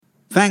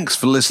Thanks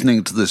for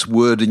listening to this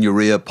Word in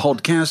Your Ear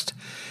podcast.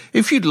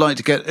 If you'd like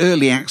to get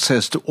early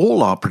access to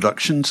all our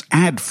productions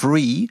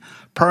ad-free,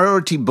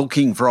 priority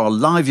booking for our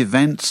live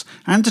events,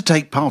 and to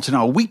take part in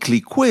our weekly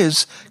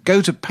quiz,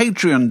 go to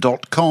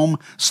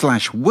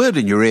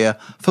patreon.com/wordinyourear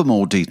for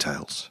more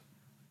details.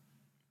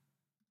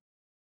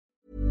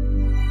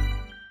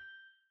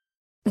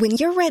 When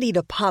you're ready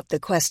to pop the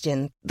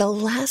question, the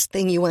last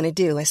thing you want to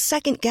do is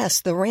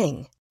second-guess the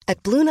ring.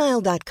 At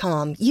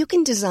BlueNile.com, you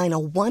can design a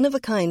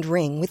one-of-a-kind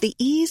ring with the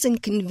ease and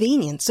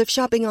convenience of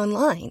shopping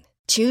online.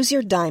 Choose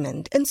your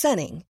diamond and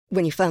setting.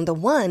 When you find the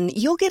one,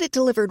 you'll get it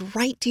delivered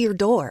right to your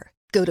door.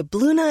 Go to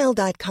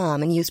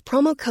BlueNile.com and use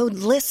promo code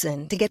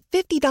LISTEN to get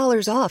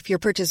 $50 off your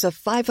purchase of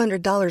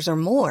 $500 or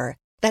more.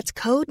 That's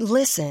code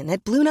LISTEN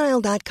at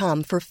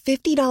BlueNile.com for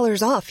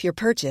 $50 off your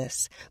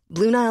purchase.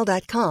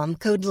 BlueNile.com,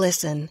 code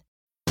LISTEN.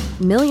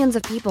 Millions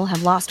of people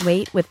have lost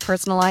weight with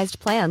personalized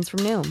plans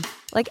from Noom.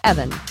 Like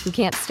Evan, who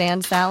can't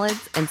stand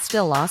salads and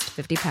still lost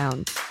 50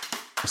 pounds.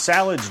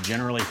 Salads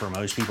generally for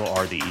most people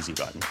are the easy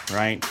button,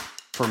 right?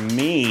 For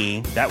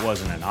me, that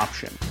wasn't an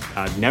option.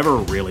 I never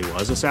really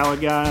was a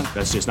salad guy.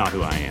 That's just not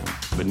who I am.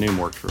 But Noom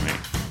worked for me.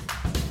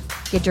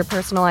 Get your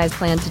personalized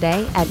plan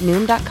today at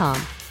Noom.com.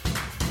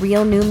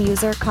 Real Noom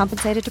user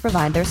compensated to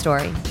provide their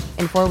story.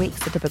 In 4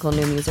 weeks, the typical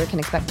Noom user can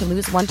expect to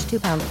lose 1 to 2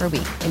 pounds per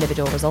week.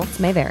 Individual results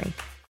may vary.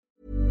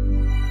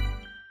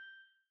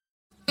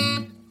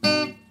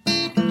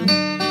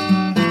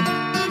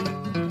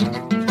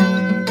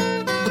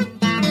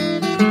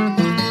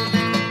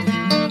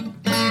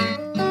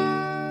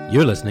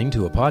 You're listening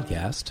to a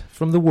podcast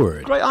from The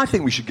Word. Great, I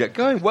think we should get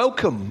going.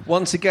 Welcome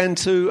once again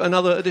to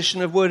another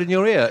edition of Word in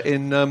Your Ear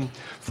in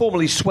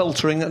formerly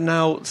sweltering and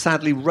now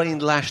sadly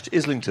rain-lashed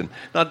Islington.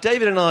 Now,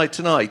 David and I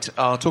tonight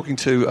are talking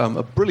to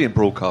a brilliant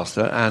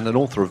broadcaster and an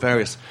author of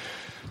various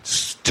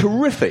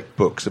terrific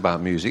books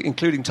about music,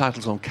 including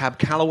titles on Cab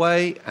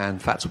Calloway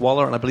and Fats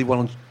Waller, and I believe one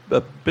on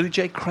Billy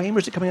J. Kramer.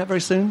 Is it coming out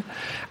very soon?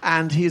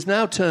 And he has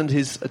now turned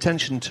his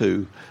attention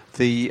to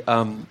the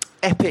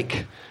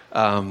epic...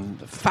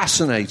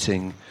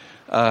 fascinating,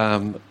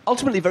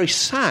 ultimately very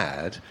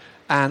sad,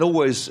 and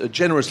always a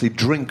generously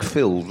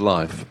drink-filled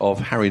life of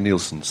Harry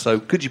Nilsson. So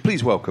could you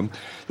please welcome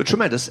the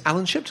tremendous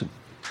Alan Shipton.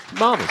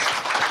 Marvellous.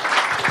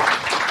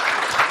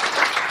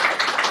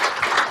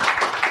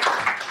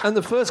 And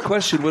the first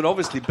question would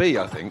obviously be,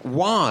 I think,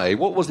 why?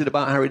 What was it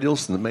about Harry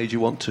Nilsson that made you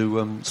want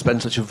to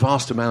spend such a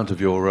vast amount of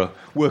your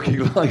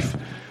working life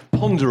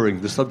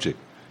pondering the subject?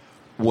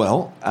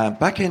 Well,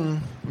 back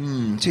in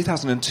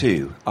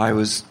 2002, I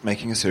was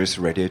making a series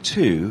for Radio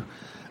 2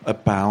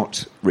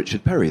 about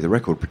Richard Perry, the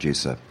record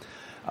producer.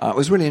 I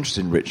was really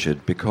interested in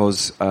Richard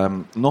because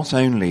not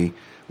only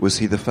was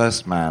he the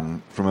first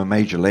man from a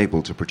major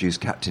label to produce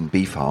Captain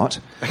Beefheart.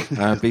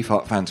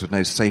 Beefheart fans would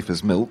know Safe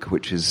as Milk,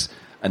 which is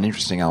an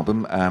interesting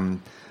album. A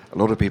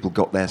lot of people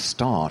got their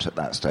start at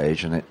that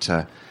stage, and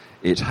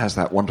it has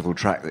that wonderful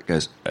track that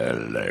goes,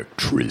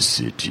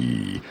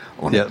 Electricity,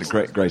 on it.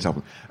 Great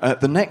album.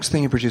 The next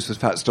thing he produced was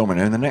Fats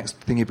Domino, and the next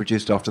thing he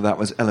produced after that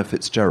was Ella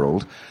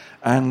Fitzgerald.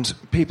 And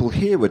people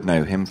here would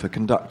know him for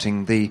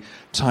conducting the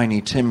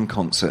Tiny Tim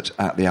concert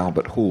at the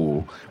Albert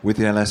Hall with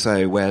the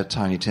LSO, where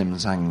Tiny Tim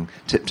sang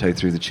Tiptoe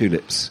Through the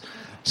Tulips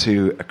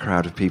to a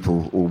crowd of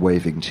people all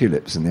waving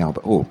tulips in the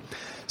Albert Hall.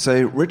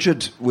 So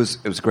Richard it was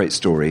a great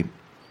story.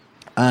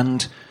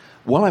 And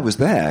while I was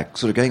there,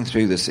 sort of going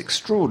through this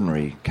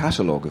extraordinary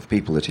catalogue of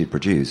people that he'd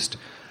produced,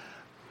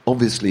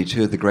 obviously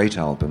two of the great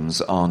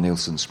albums are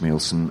Nilsson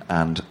Schmilsson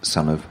and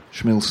Son of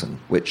Schmilsson,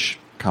 which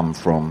come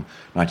from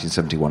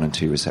 1971 and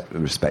 2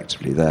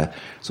 respectively. They're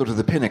sort of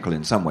the pinnacle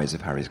in some ways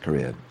of Harry's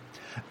career.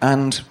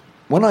 And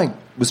when I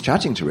was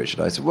chatting to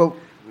Richard, I said, well,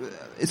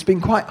 it's been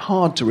quite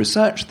hard to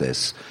research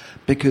this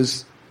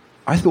because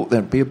I thought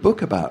there'd be a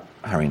book about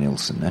Harry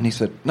Nilsson. And he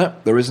said, no,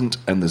 there isn't,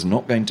 and there's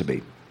not going to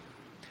be.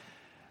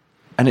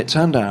 And it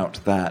turned out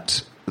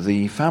that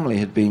the family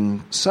had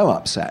been so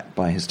upset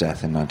by his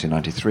death in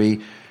 1993,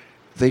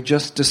 they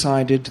just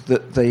decided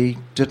that they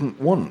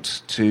didn't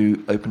want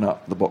to open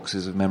up the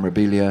boxes of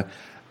memorabilia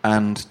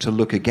and to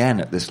look again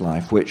at this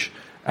life, which,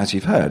 as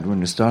you've heard, when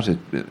we started,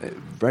 a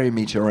very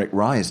meteoric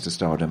rise to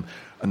stardom,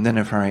 and then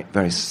a very,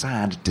 very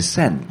sad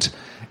descent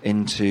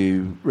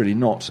into really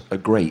not a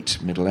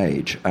great middle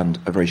age, and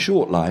a very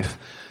short life,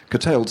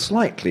 curtailed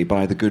slightly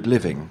by the good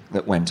living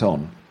that went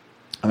on.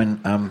 I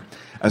mean,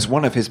 as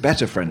one of his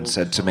better friends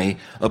said to me,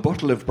 a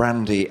bottle of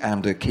brandy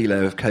and a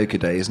kilo of coke a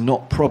day is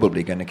not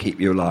probably going to keep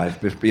you alive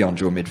beyond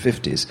your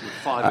mid-50s.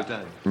 5 a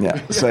day.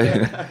 Yeah,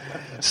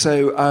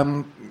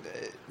 so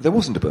there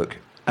wasn't a book,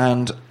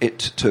 and it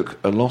took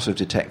a lot of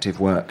detective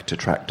work to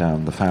track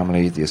down the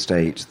family, the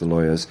estate, the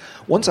lawyers.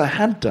 Once I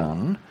had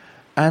done,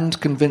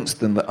 and convinced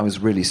them that I was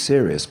really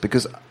serious,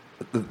 because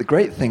the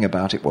great thing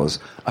about it was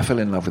I fell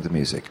in love with the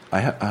music.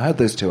 I heard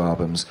those two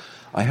albums.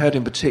 I heard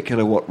in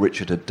particular what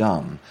Richard had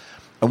done.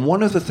 And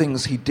one of the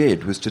things he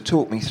did was to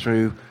talk me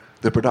through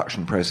the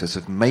production process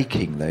of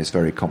making those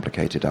very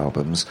complicated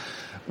albums.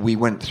 We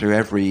went through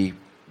every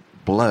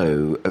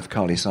blow of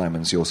Carly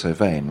Simon's You're So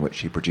Vain, which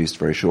he produced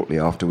very shortly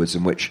afterwards,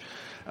 in which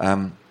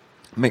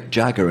Mick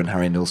Jagger and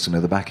Harry Nilsson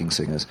are the backing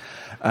singers.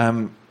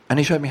 And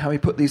he showed me how he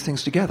put these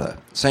things together.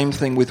 Same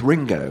thing with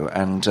Ringo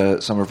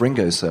and some of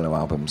Ringo's solo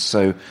albums.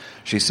 So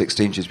She's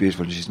 16, She's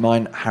Beautiful, and She's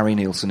Mine. Harry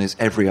Nilsson is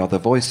every other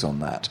voice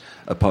on that,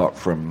 apart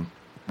from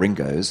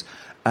Ringo's.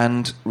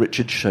 And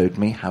Richard showed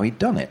me how he'd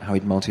done it, how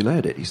he'd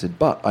multi-layered it. He said,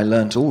 but I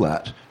learnt all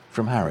that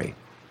from Harry.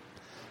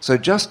 So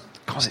just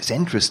because it's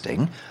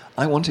interesting,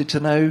 I wanted to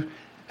know,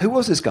 who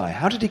was this guy?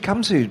 How did he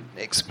come to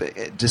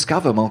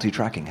discover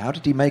multi-tracking? How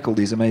did he make all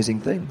these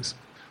amazing things?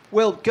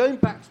 Well, going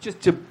back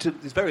just to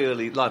his very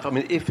early life, I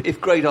mean,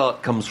 if great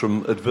art comes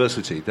from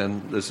adversity,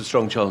 then there's a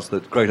strong chance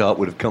that great art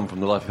would have come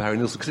from the life of Harry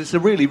Nilsson, because it's a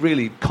really,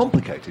 really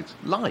complicated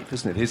life,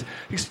 isn't it?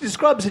 He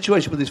described a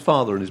situation with his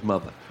father and his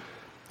mother.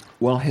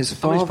 Well, his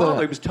father...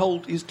 he was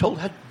told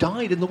had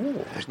died in the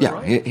war, isn't yeah,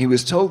 right? he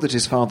was told that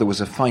his father was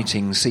a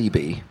fighting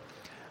Seabee,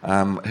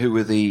 who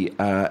were the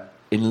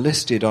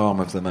enlisted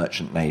arm of the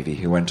Merchant Navy,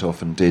 who went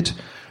off and did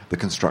the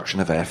construction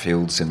of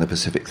airfields in the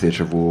Pacific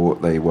Theatre of War.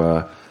 They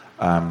were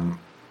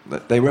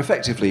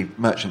effectively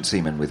merchant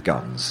seamen with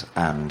guns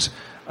and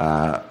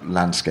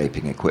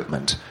landscaping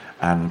equipment,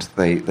 and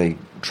they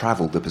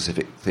travelled the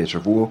Pacific Theatre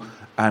of War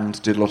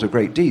and did a lot of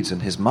great deeds.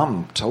 And his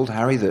mum told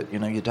Harry that,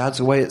 your dad's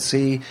away at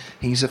sea,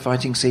 he's a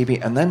fighting Seabee,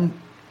 and then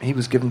he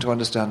was given to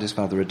understand his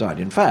father had died.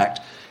 In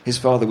fact, his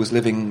father was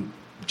living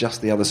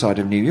just the other side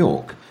of New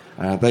York.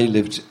 They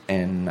lived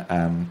in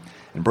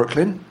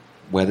Brooklyn,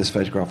 where this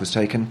photograph was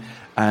taken,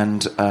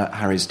 and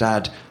Harry's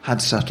dad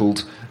had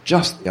settled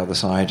just the other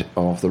side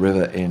of the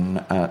river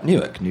in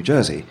Newark, New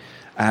Jersey,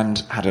 and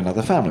had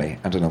another family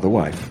and another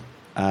wife.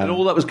 And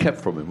all that was kept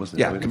from him, wasn't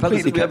it? Yeah,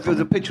 completely kept from him.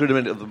 There's a picture in a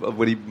minute of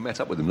when he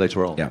met up with him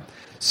later on. Yeah.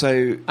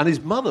 So, and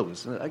his mother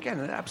was, again,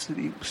 an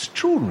absolutely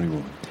extraordinary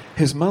woman.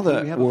 His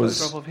mother we have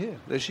was... a photograph of here.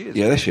 There she is.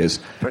 Yeah, there she is.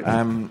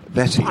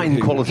 Betty. Fine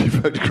quality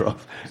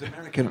photograph.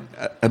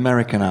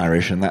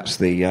 American-Irish, and that's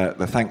the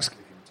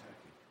Thanksgiving turkey.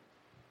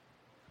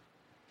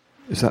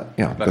 Is that...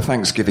 Yeah, the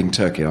Thanksgiving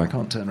turkey. I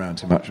can't turn around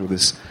too much, or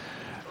this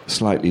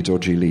slightly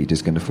dodgy lead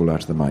is going to fall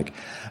out of the mic.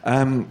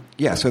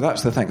 So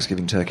that's the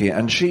Thanksgiving turkey,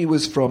 and she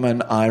was from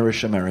an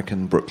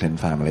Irish-American Brooklyn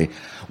family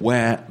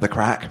where the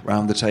crack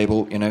round the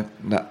table,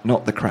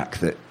 not the crack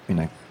that,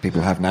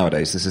 people have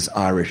nowadays. This is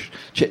Irish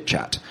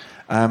chit-chat.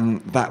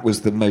 That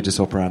was the modus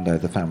operandi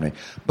of the family.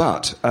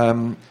 But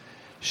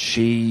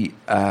she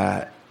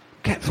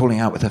kept falling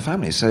out with her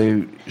family,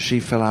 so she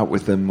fell out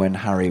with them when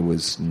Harry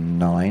was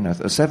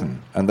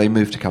 7, and they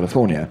moved to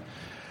California.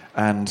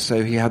 And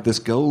so he had this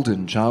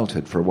golden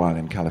childhood for a while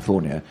in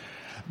California.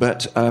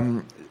 But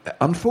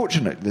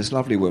unfortunately, this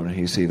lovely woman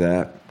who you see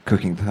there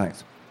cooking the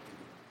thanks.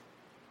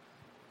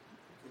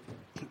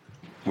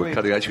 We're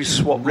cutting out. Should we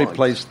swap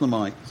Replace the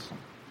mics.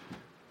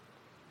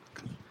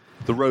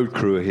 The road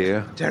crew are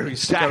here.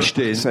 Terry's dashed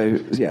in.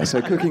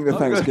 So cooking the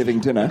Thanksgiving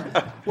dinner.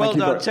 Well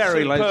done,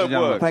 Terry, ladies and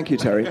gentlemen. Thank you,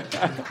 Terry.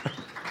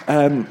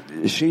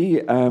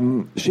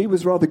 She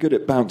was rather good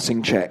at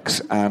bouncing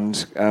checks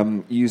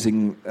and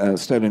using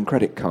stolen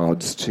credit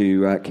cards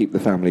to keep the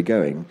family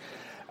going.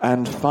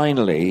 And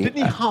finally...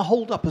 Didn't he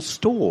hold up a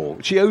store?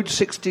 She owed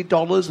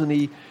 $60 and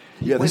he...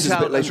 Yeah, this is a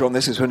bit later on.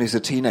 This is when he's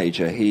a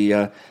teenager. He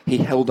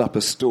held up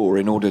a store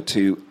in order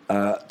to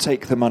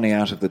take the money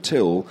out of the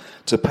till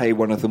to pay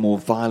one of the more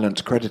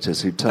violent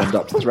creditors who turned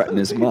up to threaten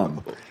his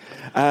mum.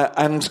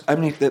 And I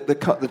mean,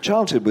 the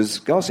childhood was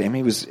ghastly. I mean,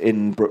 he was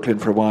in Brooklyn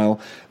for a while.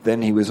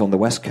 Then he was on the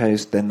West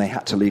Coast. Then they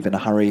had to leave in a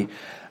hurry.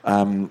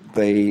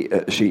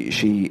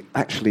 She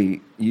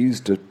actually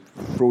used a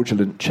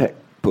fraudulent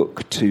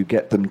checkbook to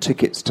get them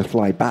tickets to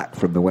fly back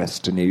from the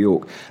West to New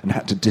York, and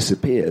had to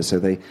disappear. So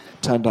they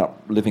turned up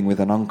living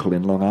with an uncle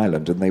in Long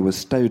Island, and they were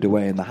stowed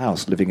away in the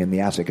house, living in the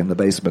attic and the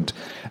basement,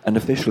 and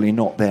officially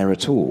not there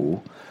at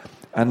all.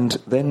 And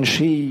then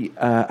she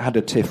had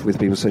a tiff with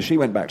people, so she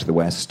went back to the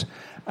West.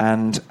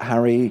 And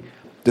Harry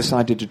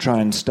decided to try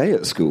and stay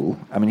at school.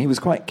 I mean, he was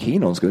quite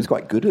keen on school. He was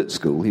quite good at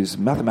school. He was a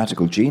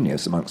mathematical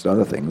genius, amongst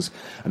other things,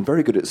 and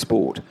very good at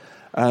sport.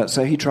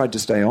 So he tried to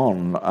stay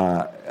on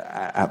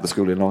at the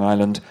school in Long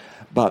Island,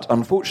 but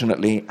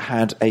unfortunately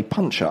had a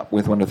punch-up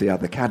with one of the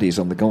other caddies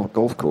on the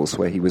golf course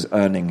where he was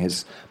earning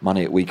his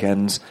money at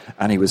weekends,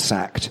 and he was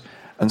sacked.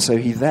 And so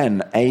he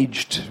then,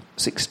 aged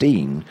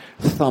 16,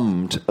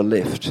 thumbed a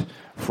lift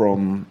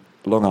from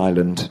Long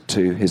Island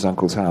to his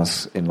uncle's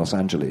house in Los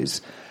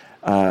Angeles,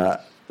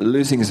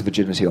 losing his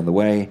virginity on the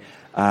way,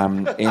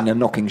 in a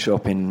knocking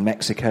shop in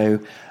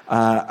Mexico.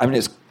 I mean,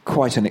 it's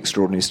quite an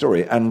extraordinary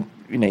story. And,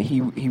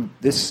 he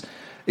this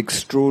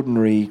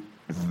extraordinary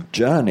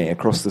journey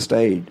across the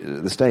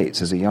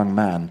States as a young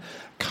man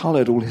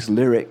coloured all his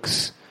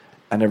lyrics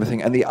and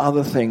everything. And the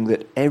other thing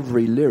that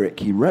every lyric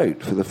he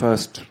wrote for the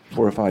first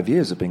 4 or 5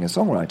 years of being a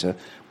songwriter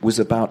was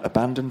about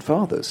abandoned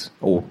fathers,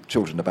 or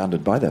children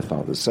abandoned by their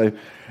fathers. So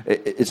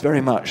it's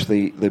very much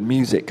the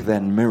music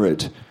then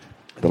mirrored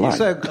the life.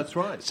 So, that's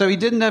right. So he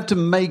didn't have to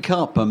make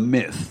up a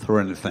myth or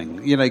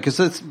anything, because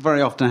this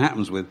very often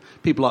happens with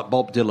people like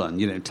Bob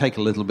Dylan, take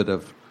a little bit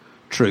of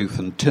truth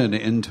and turn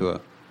it into a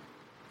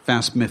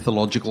vast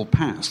mythological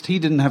past. He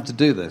didn't have to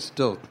do this,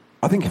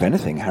 I think, if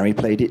anything, Harry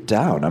played it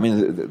down. I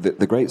mean,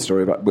 the great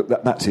story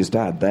about that's his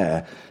dad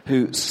there,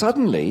 who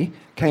suddenly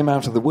came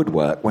out of the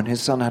woodwork when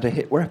his son had a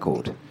hit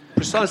record.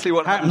 Precisely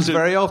what Happens happened to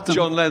very often.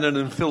 John Lennon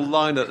and Phil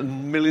Lynott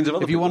and millions of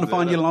other If you people. want to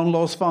find your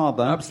long-lost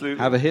father,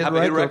 absolutely. have a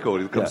hit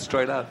record. It comes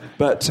straight out.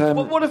 But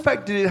what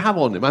effect did it have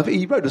on him? I think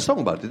he wrote a song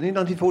about it, didn't he, in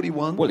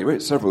 1941? Well, he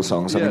wrote several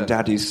songs. Yeah. I mean,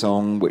 Daddy's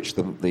Song, which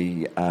the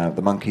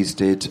Monkees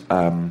did,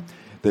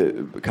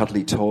 the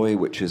Cuddly Toy,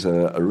 which is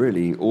a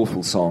really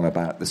awful song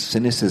about the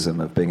cynicism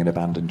of being an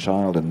abandoned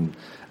child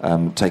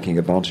and taking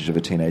advantage of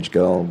a teenage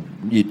girl.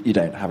 You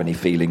don't have any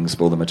feelings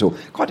for them at all.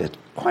 Quite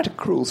a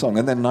cruel song.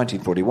 And then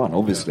 1941,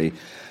 obviously,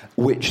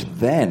 which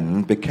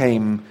then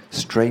became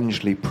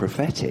strangely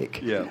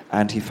prophetic. Yeah.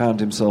 And he found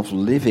himself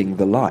living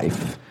the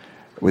life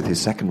with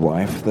his second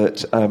wife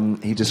that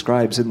he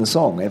describes in the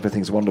song.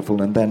 Everything's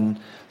wonderful, and then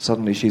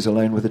suddenly she's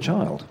alone with a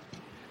child.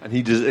 And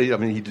he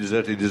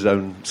deserted his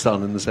own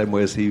son in the same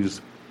way as he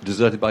was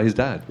deserted by his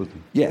dad, wasn't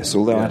he? Yes,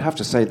 although I'd have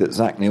to say that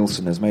Zach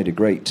Nielsen has made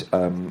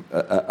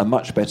a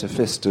much better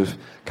fist of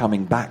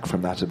coming back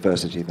from that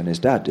adversity than his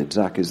dad did.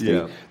 Zach is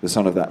the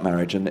son of that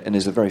marriage and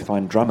is a very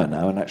fine drummer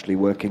now and actually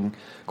working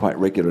quite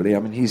regularly. I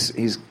mean,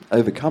 he's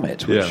overcome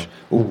it, which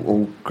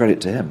all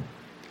credit to him.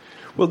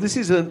 Well, this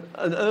is an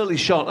early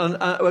shot,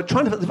 and we're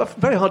trying to. It's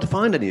very hard to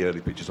find any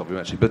early pictures of him,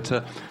 actually, but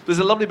there's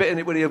a lovely bit in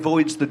it where he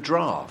avoids the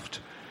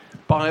draft.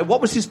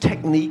 What was his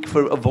technique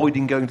for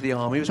avoiding going to the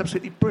army? It was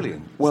absolutely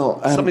brilliant.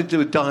 Well, something to do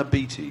with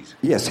diabetes.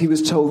 Yes, he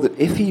was told that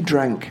if he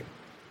drank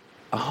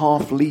a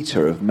half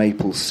litre of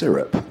maple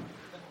syrup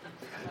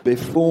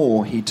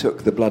before he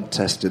took the blood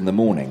test in the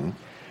morning,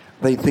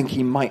 they'd think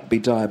he might be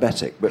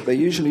diabetic, but they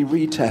usually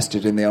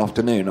retested in the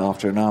afternoon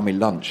after an army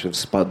lunch of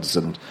spuds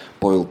and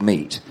boiled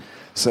meat.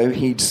 So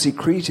he'd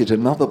secreted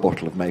another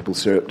bottle of maple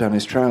syrup down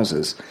his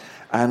trousers.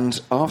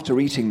 And after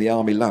eating the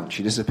army lunch,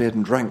 he disappeared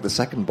and drank the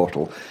second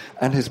bottle,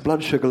 and his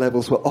blood sugar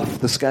levels were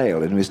off the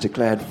scale, and he was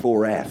declared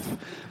 4F,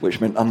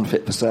 which meant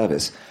unfit for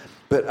service.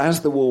 But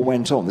as the war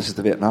went on, this is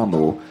the Vietnam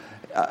War,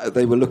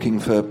 they were looking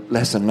for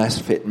less and less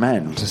fit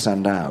men to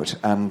send out,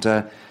 and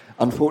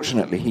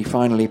unfortunately he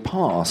finally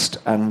passed.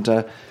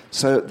 And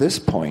so at this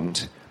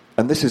point,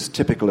 and this is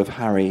typical of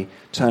Harry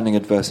turning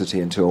adversity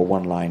into a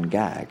one-line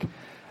gag,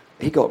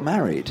 he got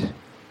married,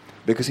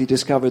 because he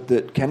discovered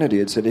that Kennedy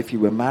had said if you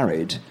were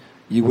married,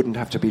 you wouldn't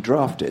have to be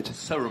drafted.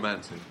 So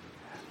romantic.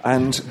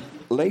 And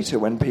later,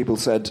 when people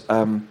said,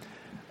 what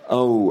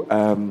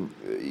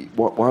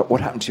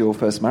happened to your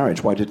first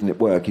marriage? Why didn't it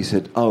work? He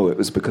said, it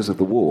was because of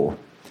the war.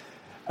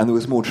 And there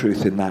was more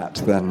truth in that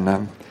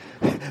than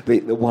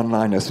the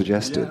one-liner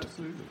suggested. Yeah,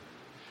 absolutely.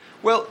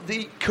 Well,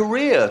 the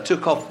career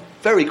took off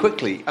very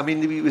quickly. I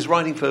mean, he was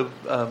writing for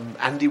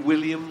Andy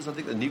Williams, I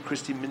think, the New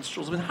Christian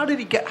Minstrels. I mean, how did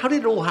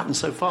it all happen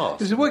so fast?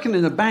 He was working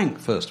in a bank,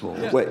 first of all.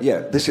 Yeah. Well, yeah,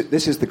 this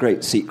is the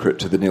great secret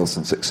to the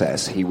Nielsen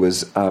success. He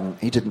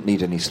didn't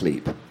need any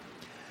sleep.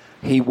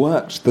 He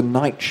worked the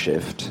night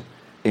shift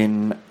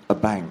in a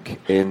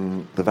bank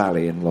in the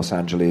Valley in Los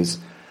Angeles,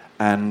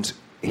 and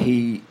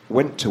he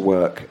went to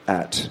work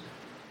at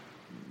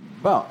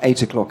about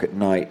 8 o'clock at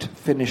night,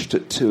 finished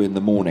at 2 in the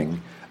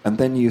morning, and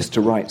then used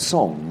to write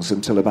songs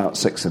until about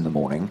 6 in the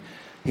morning.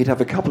 He'd have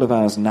a couple of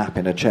hours nap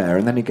in a chair,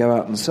 and then he'd go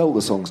out and sell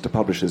the songs to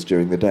publishers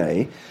during the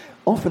day,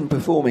 often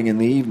performing in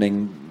the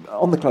evening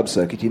on the club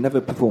circuit. He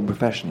never performed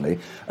professionally,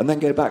 and then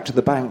go back to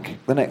the bank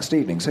the next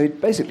evening. So he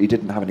basically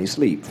didn't have any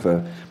sleep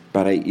for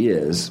about 8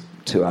 years,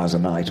 2 hours a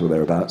night or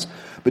thereabouts.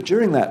 But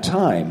during that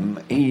time,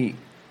 he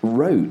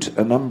wrote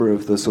a number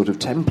of the sort of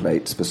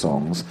templates for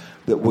songs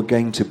that were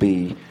going to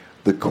be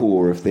the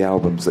core of the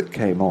albums that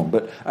came on.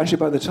 But actually,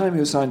 by the time he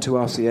was signed to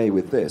RCA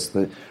with this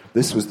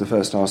was the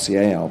first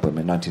RCA album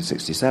in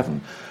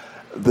 1967,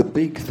 the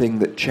big thing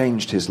that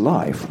changed his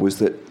life was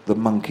that the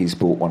Monkees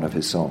bought one of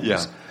his songs.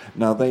 Yeah.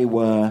 Now, they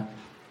were,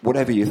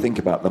 whatever you think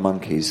about the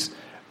Monkees,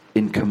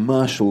 in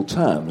commercial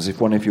terms,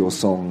 if one of your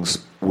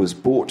songs was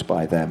bought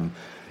by them,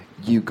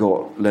 you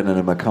got Lennon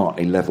and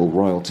McCartney level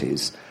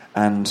royalties.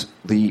 And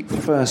the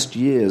first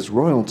year's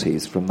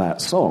royalties from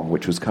that song,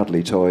 which was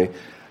Cuddly Toy,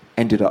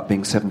 ended up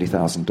being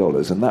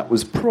 $70,000, and that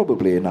was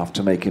probably enough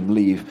to make him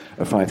leave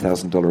a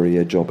 $5,000 a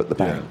year job at the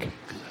bank.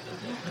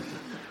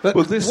 But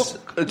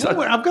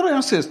I've got to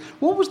ask this.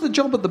 What was the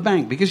job at the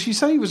bank? Because you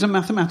say he was a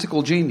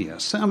mathematical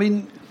genius. I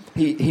mean...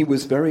 He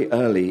was very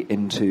early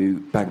into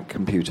bank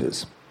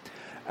computers,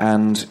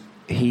 and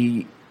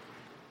he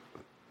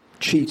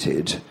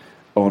cheated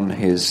on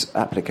his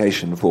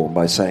application form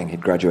by saying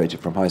he'd graduated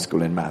from high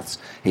school in maths.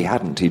 He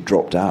hadn't. He'd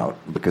dropped out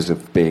because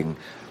of being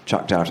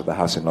chucked out of the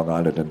house in Long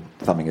Island and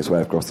thumbing his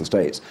way across the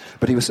States.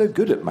 But he was so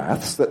good at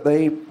maths that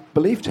they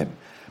believed him.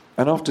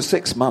 And after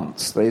 6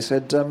 months, they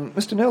said,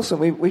 Mr. Nielsen,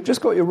 we've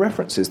just got your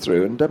references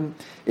through, and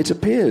it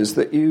appears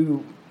that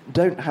you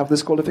don't have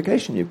this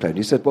qualification you've claimed.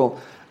 He said, well,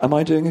 am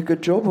I doing a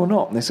good job or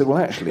not? And they said, well,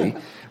 actually,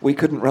 we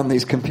couldn't run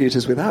these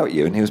computers without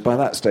you. And he was, by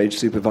that stage,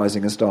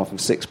 supervising a staff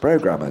of 6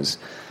 programmers.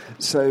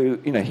 So,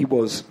 he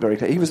was very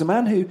clear. He was a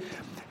man who,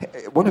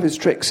 one of his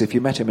tricks, if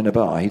you met him in a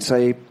bar, he'd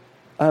say,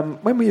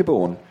 when were you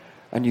born?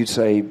 And you'd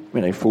say,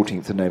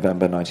 14th of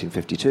November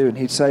 1952, and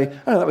he'd say,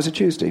 oh, that was a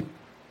Tuesday.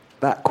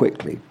 That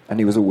quickly. And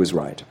he was always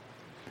right.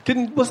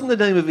 Wasn't the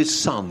name of his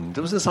son,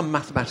 wasn't there some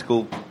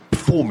mathematical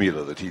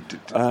formula that he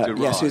derived?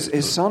 Yes,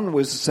 his son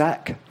was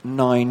Zach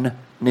Nine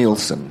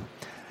Nielsen.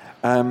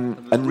 And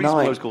the reason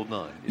why it was called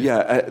Nine.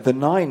 The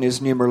 9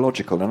 is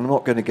numerological, and I'm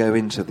not going to go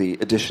into the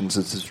additions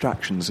and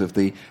subtractions of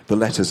the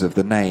letters of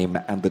the name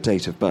and the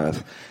date of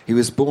birth. He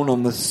was born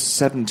on the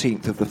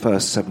 17th of the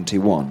 1st,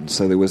 71,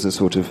 so there was a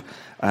sort of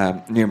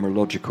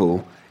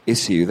numerological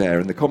issue there,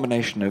 and the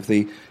combination of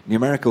the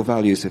numerical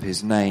values of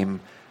his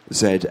name,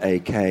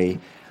 Z-A-K,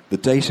 the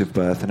date of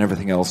birth and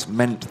everything else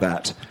meant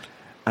that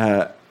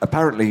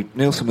apparently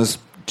Nielsen was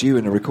due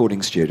in a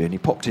recording studio, and he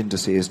popped in to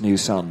see his new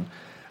son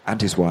and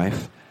his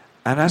wife.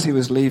 And as he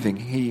was leaving,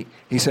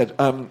 he said,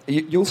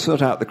 you'll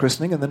sort out the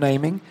christening and the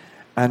naming?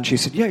 And she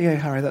said, yeah,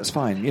 Harry, that's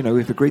fine.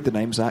 We've agreed the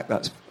name, Zach,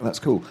 that's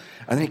cool.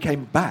 And then he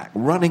came back,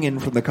 running in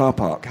from the car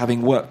park,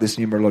 having worked this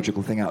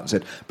numerological thing out, and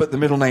said, but the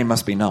middle name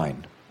must be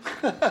 9.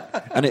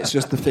 And it's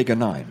just the figure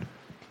 9.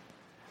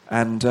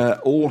 And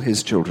all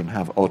his children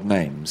have odd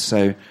names.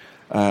 So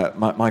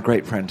my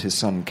great friend, his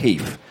son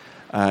Keith,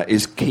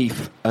 is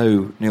Keith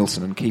O.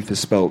 Nielsen, and Keith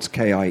is spelt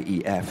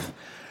K-I-E-F,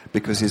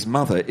 because his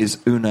mother is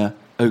Una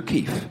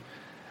O'Keefe.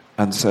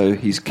 And so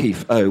he's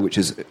Keith O, which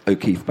is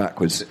O'Keefe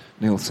backwards,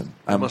 Nielsen.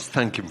 I must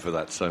thank him for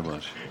that so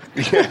much.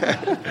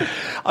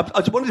 I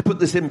just wanted to put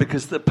this in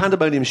because the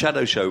Pandemonium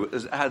Shadow Show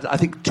has had, I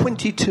think,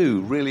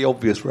 22 really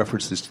obvious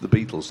references to the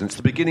Beatles. And it's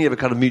the beginning of a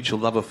kind of mutual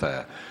love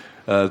affair.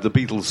 The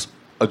Beatles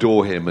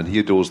adore him and he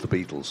adores the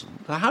Beatles.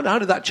 How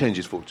did that change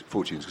his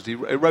fortunes? Because he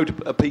wrote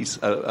a piece,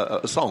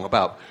 a song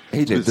about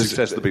the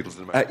success of the Beatles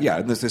in America.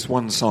 And there's this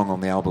one song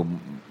on the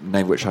album,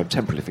 name which I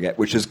temporarily forget,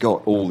 which has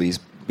got all these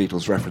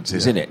Beatles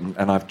references in it,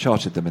 and I've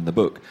charted them in the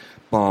book,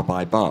 bar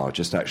by bar,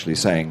 just actually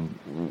saying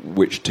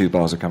which 2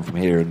 bars have come from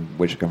here and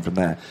which have come from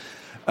there.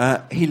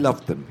 He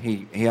loved them.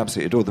 He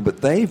absolutely adored them.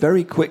 But they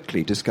very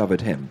quickly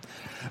discovered him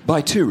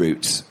by 2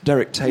 routes.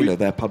 Derek Taylor,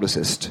 their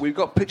publicist. We've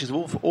got pictures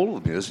of all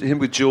of them. There's him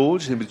with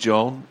George, him with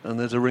John, and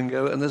there's a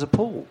Ringo, and there's a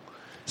Paul.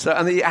 So,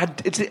 and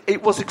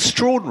it was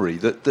extraordinary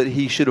that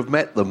he should have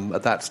met them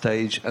at that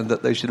stage and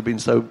that they should have been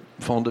so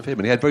fond of him.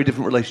 And he had very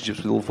different relationships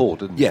with all 4,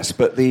 didn't he? Yes,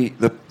 but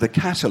the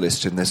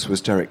catalyst in this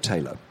was Derek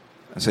Taylor.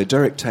 And so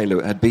Derek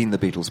Taylor had been the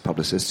Beatles'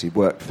 publicist. He'd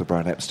worked for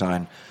Brian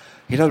Epstein.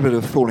 He'd had a bit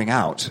of a falling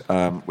out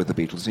with the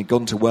Beatles. He'd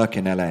gone to work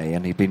in LA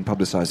and he'd been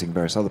publicising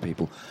various other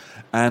people.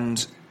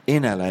 And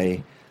in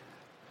LA,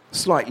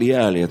 slightly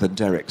earlier than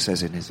Derek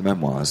says in his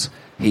memoirs,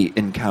 he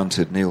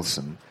encountered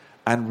Nielsen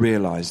and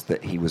realised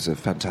that he was a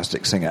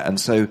fantastic singer. And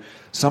so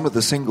some of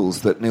the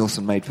singles that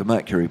Nielsen made for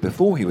Mercury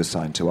before he was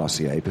signed to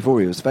RCA, before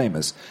he was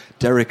famous,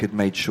 Derek had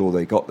made sure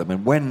they got them.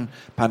 And when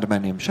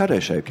Pandemonium Shadow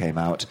Show came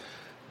out,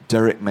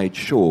 Derek made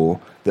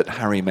sure that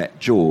Harry met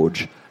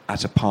George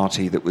at a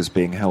party that was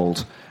being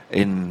held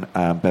in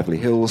Beverly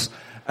Hills.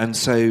 And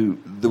so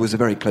there was a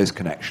very close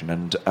connection.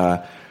 And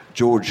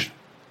George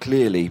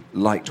clearly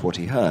liked what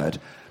he heard.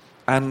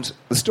 And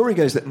the story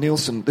goes that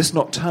Nielsen, this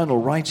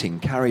nocturnal writing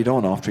carried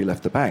on after he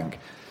left the bank.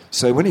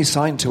 So when he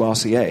signed to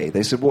RCA,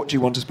 they said, what do you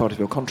want as part of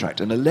your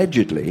contract? And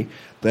allegedly,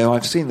 though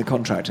I've seen the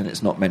contract and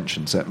it's not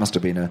mentioned, so it must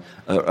have been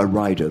a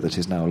rider that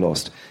is now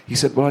lost, he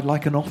said, well, I'd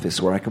like an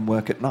office where I can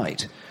work at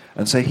night.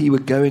 And so he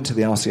would go into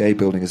the RCA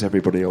building as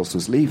everybody else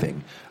was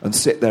leaving and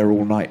sit there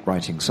all night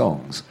writing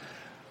songs.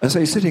 And so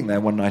he's sitting there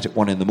one night at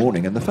 1 a.m.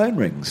 and the phone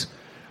rings.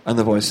 And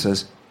the voice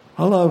says,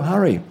 hello,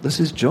 Harry, this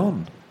is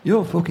John.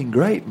 You're fucking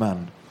great,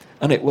 man.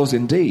 And it was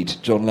indeed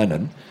John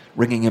Lennon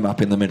ringing him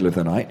up in the middle of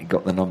the night. He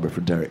got the number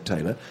from Derek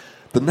Taylor.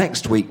 The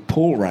next week,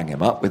 Paul rang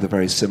him up with a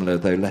very similar,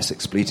 though less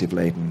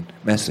expletive-laden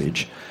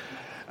message.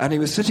 And he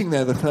was sitting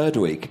there the 3rd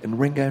week, and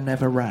Ringo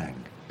never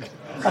rang.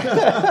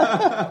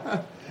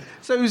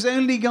 So he was the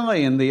only guy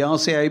in the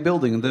RCA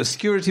building, the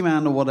security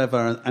man or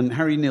whatever, and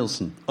Harry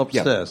Nielsen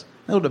upstairs.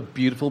 Yeah. What a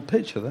beautiful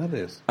picture that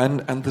is.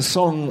 And the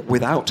song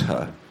Without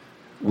Her,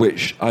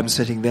 which I'm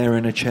sitting there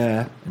in a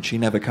chair and she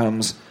never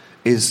comes,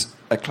 is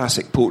a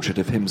classic portrait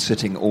of him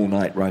sitting all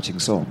night writing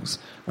songs.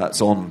 That's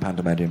on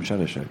Pandemonium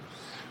Shadow Show.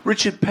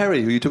 Richard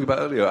Perry, who you talked about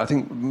earlier, I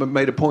think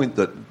made a point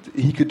that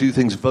he could do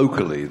things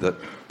vocally that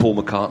Paul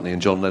McCartney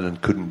and John Lennon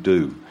couldn't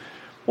do.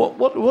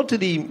 What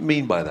did he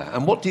mean by that?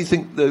 And what do you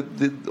think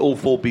all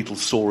 4 Beatles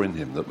saw in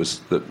him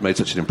that made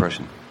such an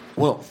impression?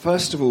 Well,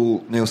 first of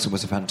all, Nielsen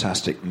was a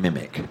fantastic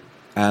mimic.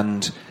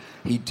 And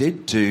he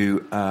did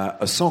do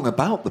a song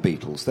about the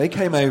Beatles. They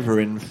came over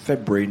in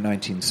February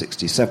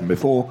 1967,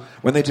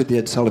 when they did the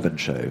Ed Sullivan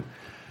Show.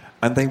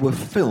 And they were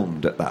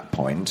filmed at that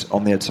point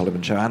on the Ed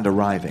Sullivan Show and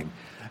arriving.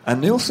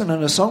 And Nielsen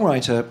and a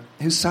songwriter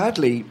who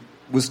sadly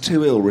was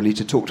too ill really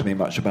to talk to me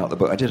much about the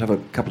book, I did have a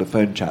couple of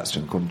phone chats to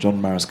him, called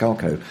John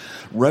Mariscalco,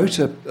 wrote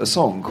a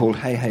song called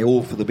Hey Hey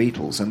All for the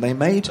Beatles. And they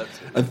made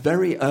a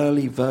very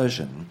early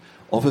version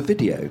of a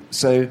video.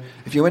 So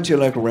if you went to your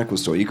local record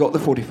store, you got the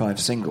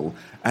 45 single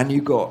and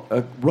you got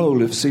a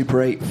roll of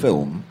Super 8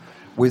 film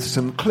with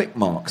some click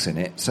marks in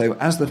it. So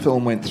as the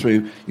film went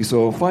through, you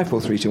saw 5,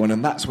 4, 3, 2, 1,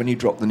 and that's when you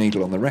dropped the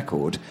needle on the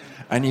record.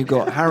 And you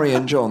got Harry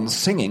and John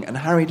singing, and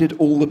Harry did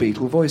all the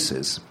Beatle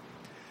voices.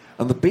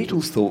 And the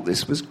Beatles thought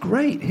this was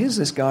great. Here's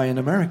this guy in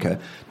America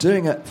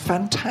doing a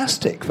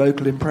fantastic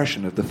vocal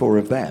impression of the four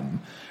of them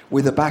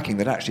with a backing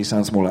that actually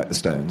sounds more like the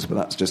Stones, but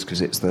that's just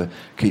because it's the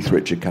Keith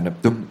Richard kind of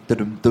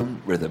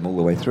dum-da-dum-dum rhythm all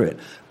the way through it.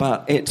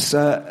 But it's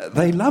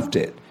they loved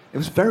it. It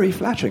was very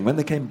flattering. When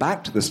they came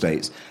back to the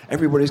States,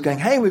 everybody's going,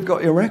 hey, we've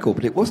got your record,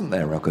 but it wasn't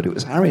their record, it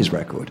was Harry's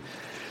record.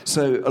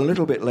 So a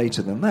little bit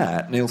later than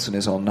that, Nielsen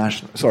is on the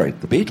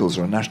Beatles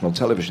are on national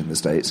television in the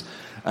States,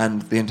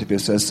 and the interviewer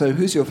says, so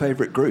who's your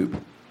favourite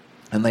group?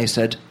 And they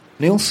said,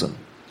 Nielsen.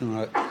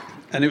 Right.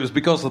 And it was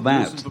because of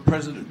that,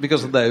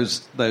 because of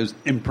those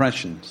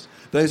impressions.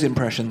 Those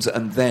impressions,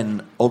 and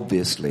then,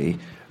 obviously,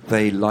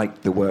 they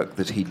liked the work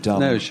that he'd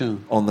done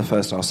on the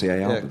first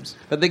RCA albums.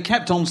 But they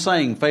kept on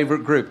saying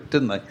favourite group,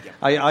 didn't they?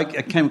 Yeah. I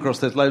came across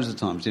this loads of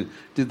times. You know,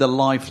 did the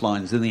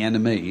lifelines in the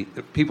NME,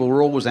 people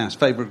were always asked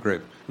favourite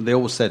group, and they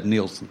always said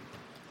Nielsen.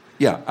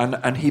 Yeah,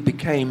 and he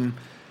came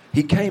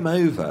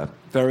over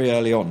very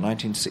early on,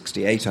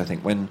 1968, I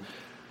think, when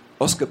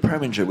Oscar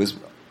Preminger was...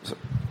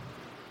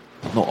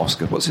 Not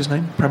Oscar, what's his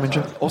name?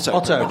 Preminger? Otto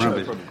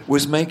Preminger.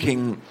 Was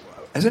making...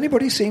 Has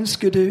anybody seen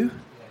Skidoo?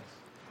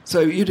 So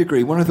you'd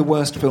agree, one of the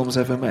worst films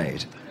ever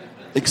made,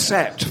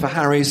 except for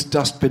Harry's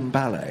Dustbin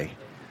Ballet.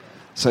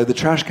 So the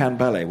Trash Can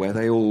Ballet, where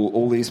they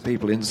all these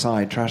people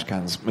inside trash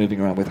cans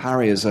moving around with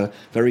Harry as a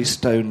very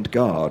stoned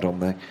guard on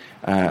the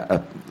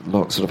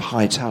sort of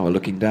high tower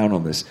looking down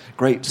on this.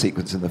 Great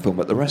sequence in the film,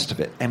 but the rest of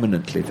it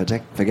eminently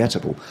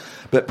forgettable.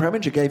 But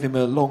Preminger gave him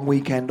a long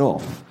weekend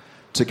off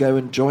to go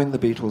and join the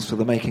Beatles for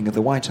the making of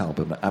the White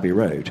Album at Abbey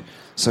Road.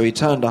 So he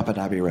turned up at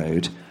Abbey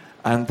Road,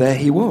 and there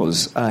he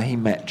was. He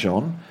met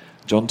John.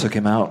 John took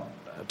him out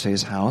to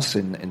his house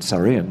in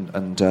Surrey,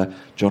 and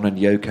John and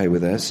Yoko were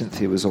there.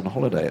 Cynthia was on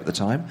holiday at the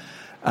time,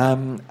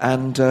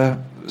 and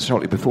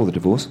shortly before the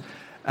divorce.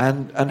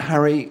 And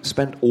Harry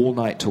spent all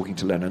night talking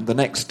to Lennon. The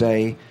next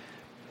day,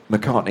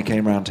 McCartney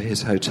came round to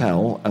his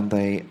hotel, and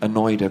they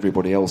annoyed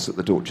everybody else at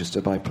the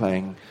Dorchester by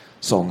playing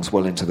songs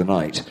well into the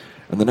night.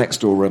 And the next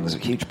door room was a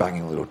huge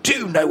banging on the door. Do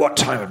you know what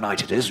time of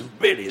night it is?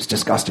 Really, it's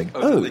disgusting.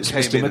 Oh, it's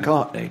Mr.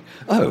 McCartney.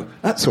 Oh,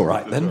 that's all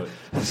right then.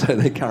 So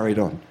they carried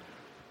on.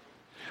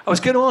 I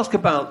was going to ask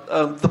about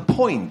The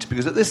Point,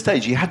 because at this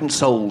stage he hadn't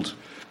sold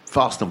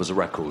vast numbers of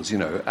records, you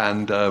know,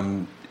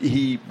 and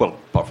he, well,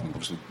 apart from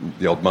obviously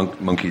the old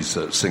Monkeys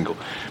single,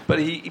 but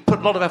he put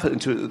a lot of effort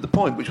into The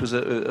Point, which was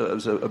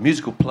a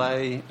musical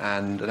play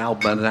and an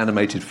album and an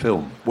animated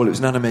film. Well, it was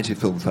an animated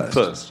film first.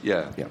 First,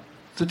 yeah.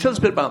 So tell us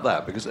a bit about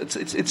that, because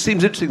it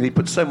seems interesting that he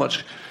put so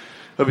much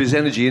of his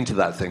energy into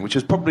that thing, which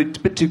is probably a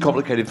bit too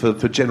complicated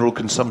for general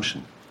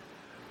consumption.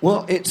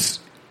 Well,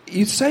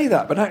 you'd say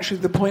that, but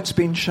actually The Point's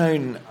been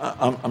shown,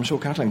 I'm sure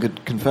Catalan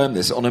could confirm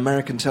this, on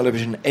American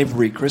television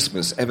every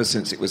Christmas ever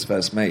since it was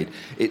first made.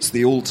 It's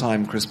the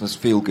all-time Christmas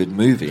feel-good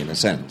movie, in a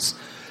sense.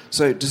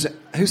 So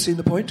who's seen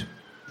The Point?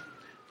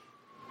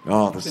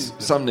 Oh, there's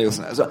some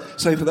Nielsen as well.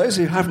 So for those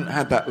who haven't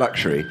had that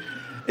luxury,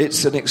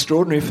 it's an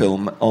extraordinary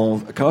film,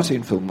 a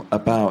cartoon film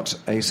about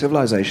a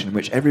civilization in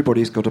which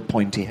everybody's got a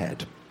pointy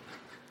head,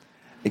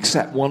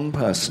 except one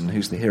person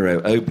who's the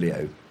hero,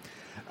 Oblio.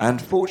 And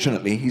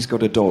fortunately, he's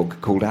got a dog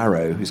called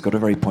Arrow, who's got a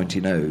very pointy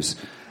nose.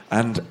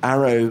 And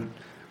Arrow,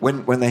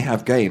 when they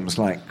have games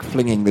like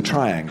Flinging the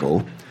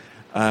Triangle,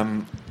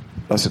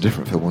 that's a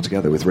different film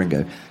altogether with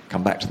Ringo,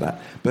 come back to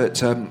that.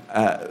 But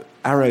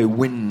Arrow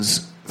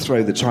wins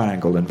Throw the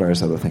Triangle and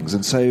various other things.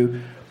 And so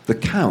the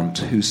Count,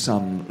 whose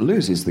son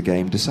loses the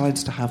game,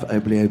 decides to have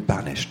Oblio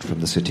banished from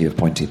the city of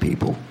pointy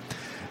people.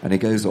 And he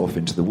goes off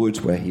into the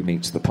woods where he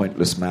meets the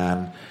Pointless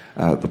Man,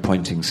 the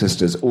Pointing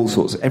Sisters, all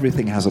sorts.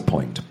 Everything has a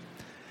point.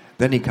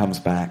 Then he comes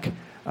back,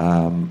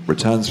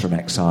 returns from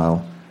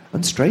exile,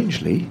 and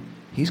strangely,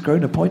 he's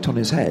grown a point on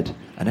his head,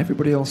 and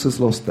everybody else has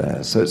lost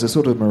theirs. So it's a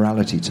sort of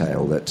morality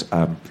tale that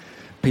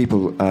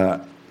people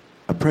are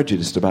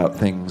prejudiced about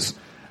things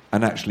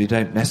and actually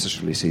don't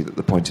necessarily see that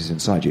the point is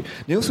inside you.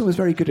 Nielsen was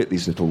very good at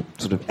these little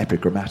sort of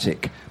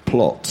epigrammatic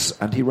plots,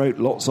 and he wrote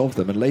lots of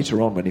them, and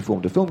later on, when he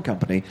formed a film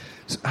company,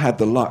 had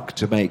the luck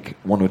to make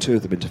one or two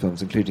of them into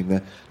films, including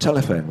The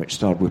Telephone, which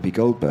starred Whoopi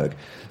Goldberg.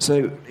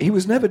 So he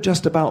was never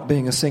just about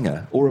being a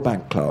singer or a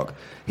bank clerk.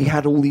 He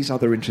had all these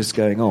other interests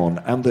going on,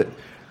 and that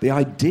the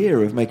idea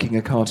of making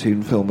a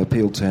cartoon film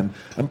appealed to him,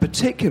 and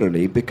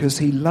particularly because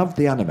he loved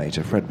the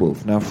animator, Fred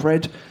Wolf. Now,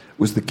 Fred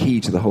was the key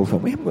to the whole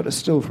film. We haven't got a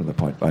still from The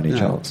Point by any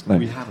chance. No,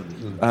 we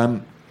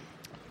haven't.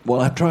 Well,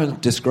 I've tried to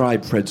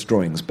describe Fred's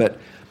drawings, but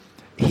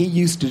he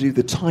used to do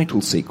the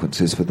title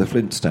sequences for the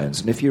Flintstones.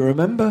 And if you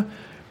remember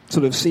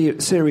sort of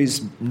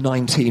series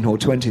 19 or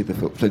 20 of the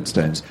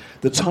Flintstones,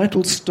 the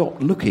titles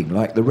stopped looking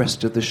like the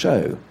rest of the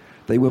show.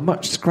 They were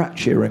much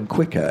scratchier and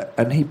quicker,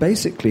 and he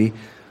basically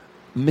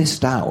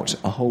missed out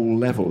a whole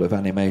level of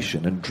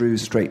animation and drew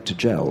straight to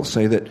gel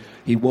so that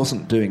he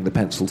wasn't doing the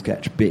pencil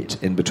sketch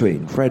bit in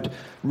between. Fred,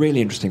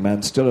 really interesting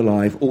man, still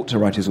alive, ought to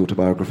write his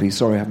autobiography.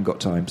 Sorry, I haven't got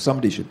time.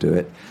 Somebody should do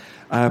it.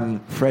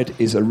 Fred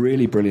is a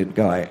really brilliant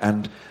guy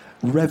and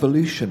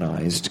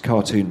revolutionised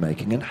cartoon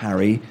making, and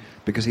Harry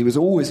because he was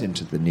always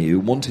into the new,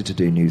 wanted to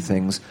do new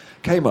things,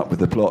 came up with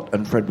the plot,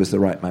 and Fred was the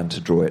right man to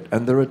draw it.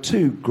 And there are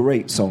 2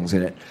 great songs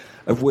in it,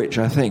 of which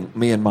I think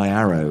Me and My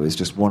Arrow is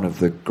just one of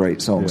the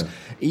great songs,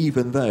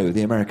 even though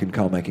the American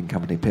car-making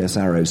company Pierce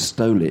Arrow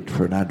stole it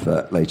for an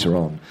advert later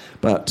on.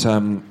 But,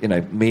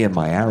 Me and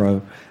My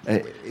Arrow,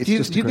 it's do you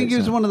just a great think he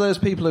was song. one of those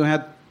people who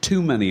had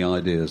too many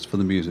ideas for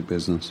the music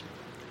business?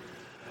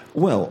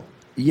 Well,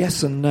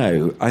 yes and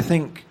no. I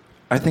think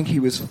he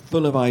was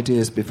full of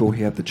ideas before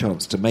he had the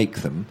chance to make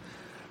them,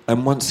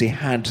 and once he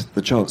had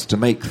the chance to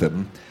make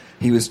them,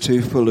 he was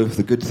too full of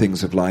the good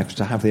things of life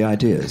to have the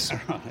ideas.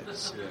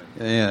 Right.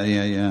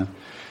 Yeah.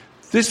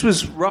 This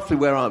was roughly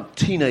where our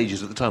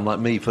teenagers at the time, like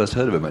me, first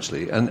heard of him,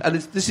 actually. And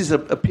this is a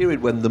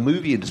period when the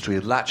movie industry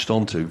had latched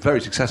onto, very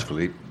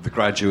successfully, The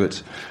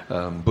Graduate,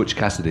 Butch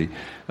Cassidy,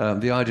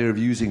 the idea of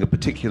using a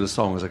particular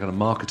song as a kind of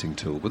marketing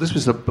tool. But this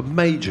was a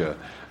major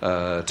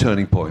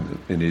turning point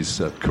in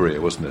his career,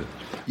 wasn't it?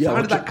 Yeah, so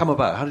how did that come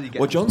about? How did he get...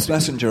 Well, John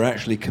Schlesinger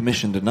actually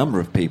commissioned a number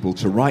of people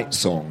to write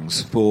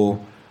songs for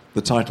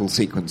the title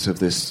sequence of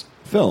this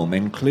film,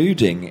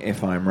 including,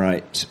 if I'm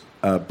right,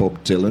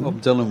 Bob Dylan.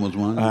 Bob Dylan was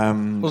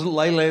one. Wasn't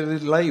Lay Lay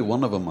Lay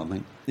one of them, I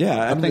think?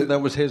 Yeah. I think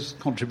that was his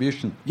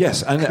contribution.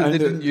 Yes. And they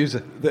didn't use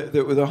it.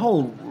 There were a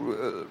whole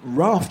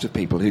raft of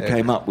people who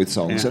came up with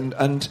songs,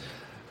 and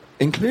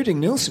including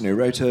Nilsson, who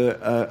wrote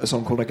a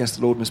song called I Guess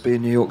the Lord Must Be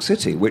in New York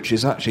City, which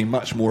is actually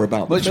much more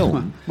about the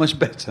film. Much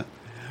better.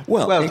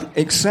 Well,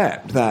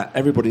 except that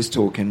Everybody's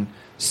Talking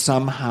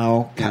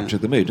somehow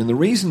captured the mood. And the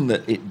reason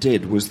that it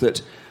did was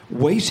that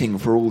waiting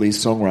for all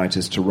these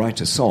songwriters to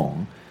write a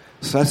song,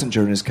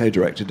 Schlesinger and his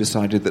co-director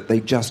decided that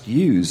they'd just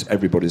use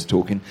Everybody's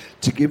Talking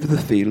to give the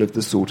feel of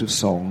the sort of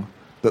song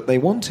that they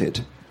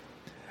wanted.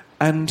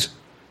 And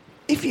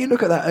if you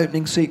look at that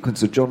opening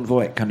sequence of John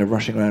Voight kind of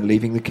rushing around,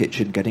 leaving the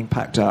kitchen, getting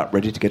packed up,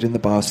 ready to get in the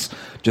bus,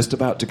 just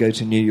about to go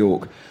to New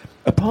York,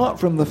 apart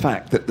from the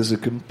fact that there's a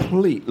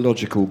complete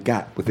logical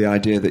gap with the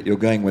idea that you're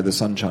going where the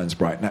sun shines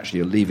bright and actually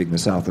you're leaving the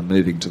South and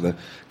moving to the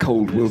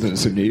cold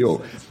wilderness of New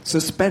York,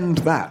 suspend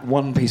that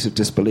one piece of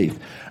disbelief,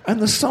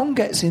 and the song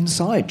gets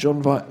inside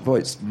John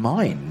Voight's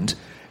mind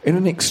in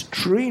an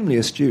extremely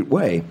astute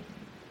way,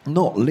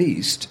 not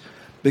least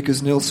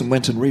because Nilsson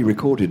went and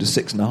re-recorded a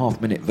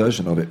 6.5-minute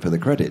version of it for the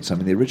credits. I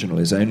mean, the original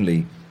is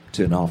only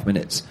 2.5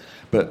 minutes,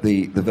 but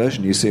the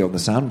version you see on the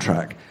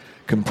soundtrack,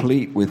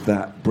 complete with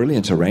that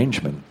brilliant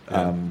arrangement,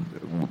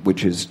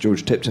 which is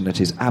George Tipton at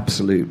his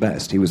absolute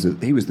best. He was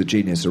the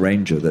genius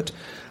arranger that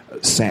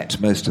set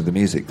most of the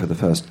music for the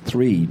first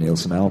 3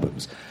 Nilsson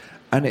albums,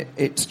 and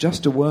it's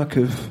just a work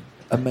of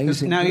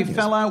amazing. Now genius. he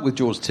fell out with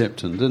George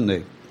Tipton, didn't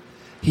he?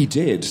 He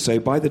did. So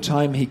by the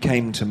time he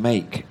came to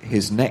make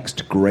his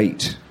next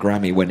great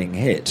Grammy-winning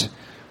hit,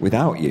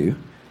 Without You,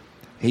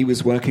 he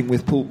was working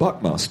with Paul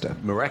Buckmaster,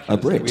 Miraculous.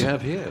 a Brit. We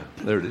have here.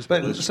 There it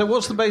is. So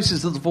what's the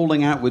basis of the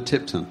falling out with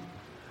Tipton?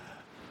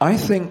 I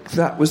think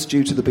that was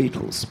due to the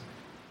Beatles.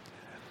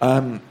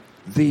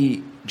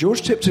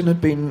 George Tipton had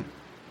been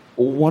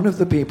one of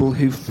the people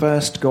who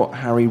first got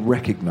Harry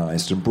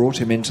recognised and brought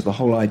him into the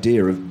whole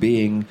idea of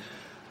being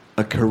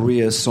a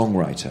career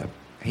songwriter.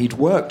 He'd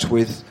worked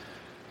with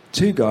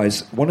 2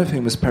 guys, one of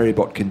whom was Perry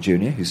Botkin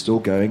Jr., who's still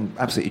going,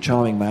 absolutely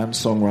charming man,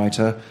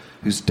 songwriter,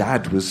 whose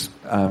dad was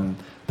the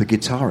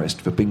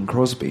guitarist for Bing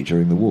Crosby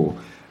during the war,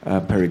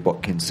 Perry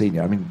Botkin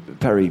Sr. I mean,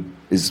 Perry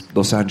is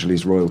Los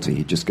Angeles royalty.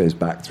 He just goes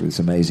back through this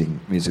amazing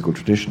musical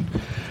tradition.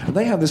 And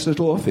they had this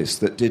little office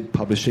that did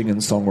publishing and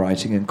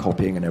songwriting and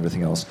copying and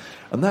everything else.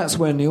 And that's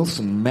where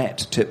Nilsson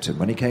met Tipton,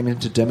 when he came in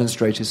to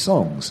demonstrate his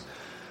songs.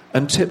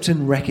 And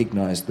Tipton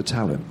recognised the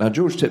talent. Now,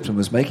 George Tipton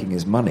was making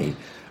his money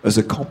as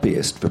a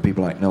copyist for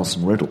people like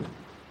Nelson Riddle,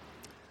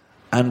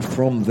 and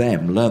from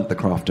them learnt the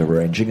craft of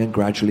arranging and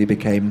gradually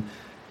became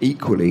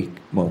equally,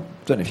 well,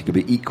 I don't know if you could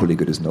be equally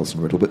good as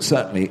Nelson Riddle, but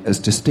certainly as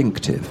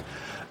distinctive.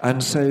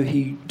 And so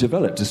he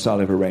developed a style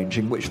of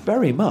arranging which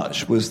very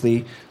much was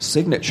the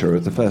signature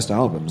of the first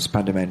albums,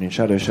 Pandemonium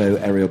Shadow Show,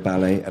 Aerial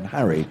Ballet, and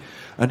Harry.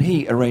 And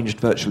he arranged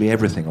virtually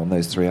everything on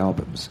those 3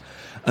 albums.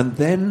 And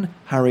then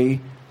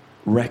Harry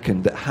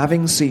reckoned that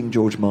having seen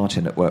George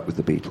Martin at work with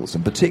the Beatles,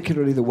 and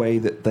particularly the way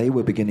that they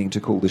were beginning to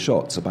call the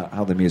shots about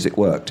how the music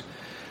worked.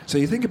 So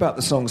you think about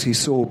the songs he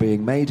saw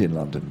being made in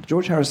London.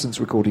 George Harrison's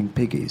recording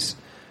Piggies,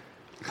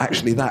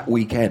 actually that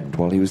weekend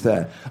while he was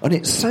there. And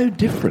it's so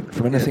different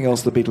from anything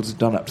else the Beatles had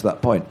done up to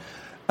that point.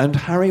 And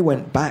Harry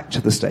went back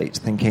to the States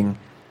thinking,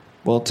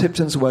 well,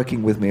 Tipton's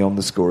working with me on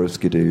the score of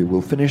Skidoo,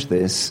 we'll finish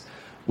this.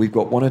 We've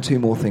got 1 or 2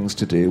 more things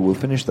to do. We'll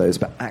finish those.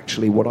 But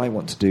actually what I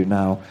want to do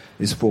now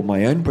is for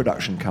my own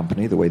production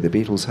company, the way the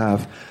Beatles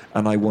have,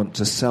 and I want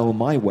to sell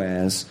my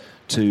wares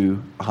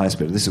to highest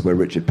bidder. This is where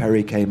Richard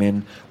Perry came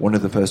in, one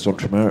of the first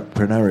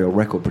entrepreneurial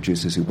record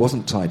producers who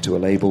wasn't tied to a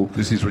label.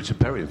 This is Richard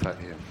Perry, in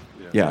fact, here.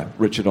 Yeah,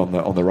 Richard on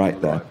the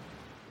right there.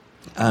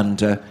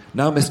 And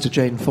now Mr.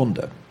 Jane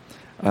Fonda.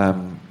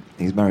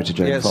 He's married to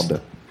Jane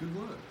Fonda.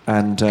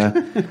 And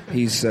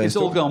he's... it's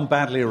all gone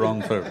badly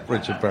wrong for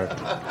Richard Perry,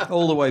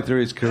 all the way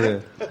through his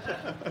career.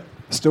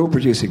 Still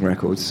producing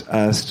records,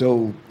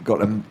 still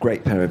got a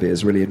great pair of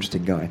ears, really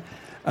interesting guy.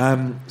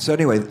 So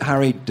anyway,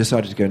 Harry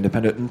decided to go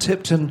independent, and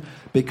Tipton,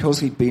 because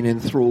he'd been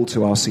enthralled to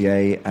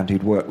RCA and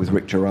he'd worked with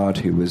Rick Gerard,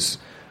 who was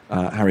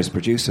Harry's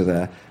producer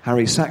there,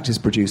 Harry sacked his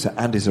producer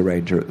and his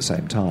arranger at the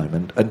same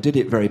time, and did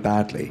it very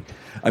badly.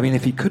 I mean,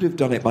 if he could have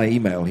done it by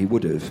email, he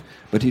would have,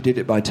 but he did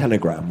it by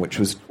telegram, which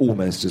was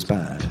almost as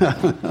bad.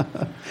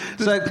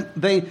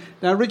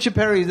 Now Richard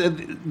Perry,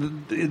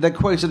 they're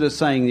quoted as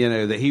saying,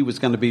 that he was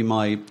going to be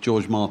my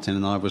George Martin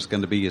and I was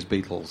going to be his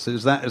Beatles.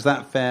 Is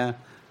that fair?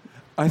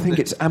 I think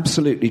it's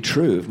absolutely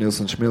true of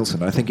Nilsson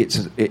Schmilsson. I think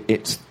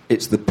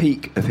it's the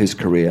peak of his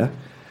career.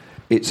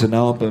 It's an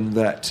album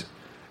that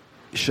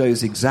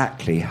shows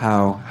exactly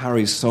how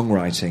Harry's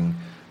songwriting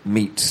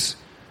meets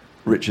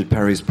Richard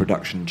Perry's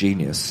production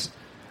genius.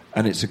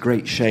 And it's a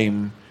great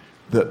shame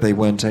that they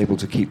weren't able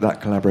to keep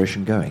that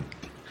collaboration going.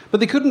 But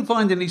they couldn't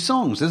find any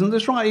songs, isn't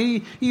this right?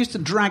 He used to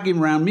drag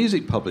him around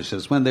music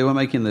publishers when they were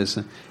making this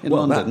in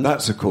London.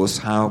 That's, of course,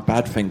 how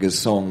Badfinger's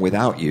song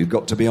Without You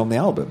got to be on the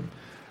album.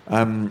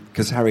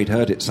 Because Harry'd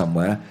heard it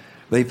somewhere.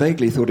 They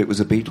vaguely thought it was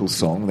a Beatles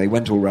song. They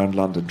went all around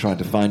London trying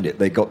to find it.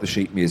 They got the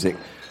sheet music.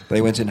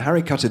 They went in.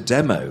 Harry cut a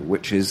demo,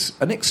 which is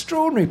an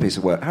extraordinary piece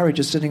of work. Harry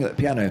just sitting at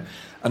the piano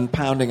and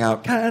pounding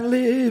out, "Can't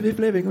live if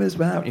living was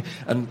without you,"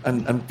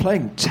 and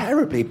playing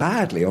terribly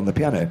badly on the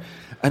piano.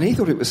 And he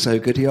thought it was so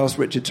good, he asked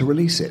Richard to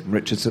release it. And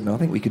Richard said, "No, I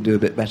think we can do a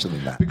bit better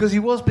than that." Because he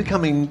was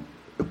becoming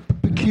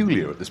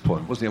peculiar at this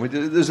point, wasn't he?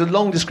 I mean, there's a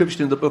long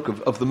description in the book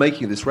of the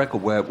making of this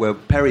record where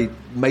Perry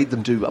made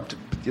them do up to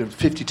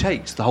 50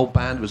 takes. The whole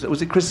band was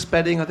it Chris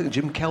Spedding, I think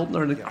Jim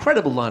Keltner, an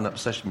incredible lineup of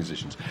session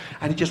musicians,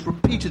 and he just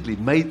repeatedly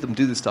made them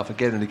do this stuff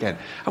again and again.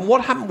 And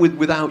what happened with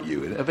Without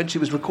You? It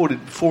eventually was recorded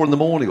at 4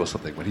 a.m. or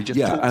something when he just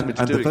talked them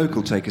into doing it. And the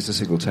vocal take is a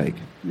single take.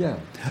 Yeah.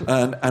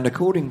 And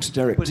according to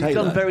Derek Taylor... But he'd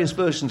done various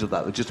versions of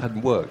that just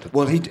hadn't worked.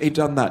 Well, he'd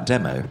done that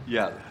demo.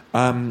 Yeah.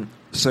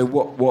 So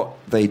what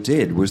they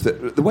did was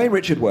that the way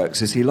Richard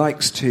works is he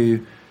likes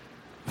to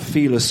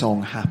feel a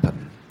song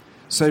happen.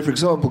 So, for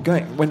example,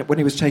 when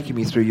he was taking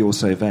me through You're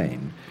So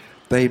Vain,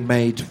 they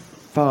made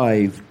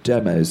 5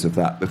 demos of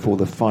that before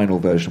the final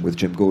version with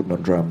Jim Gordon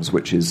on drums,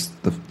 which is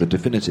the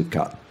definitive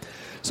cut.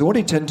 So what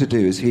he'd tend to do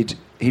is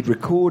he'd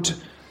record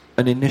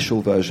an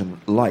initial version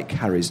like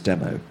Harry's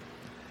demo.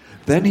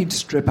 Then he'd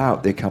strip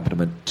out the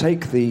accompaniment,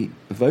 take the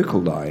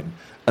vocal line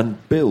and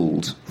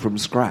build from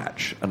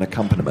scratch an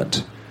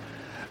accompaniment.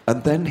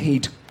 And then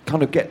he'd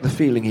kind of get the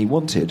feeling he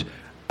wanted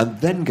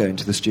and then go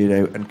into the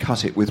studio and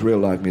cut it with real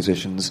live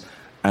musicians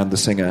and the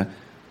singer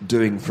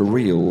doing for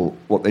real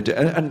what they do.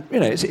 And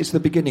it's the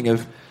beginning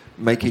of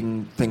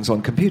making things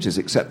on computers,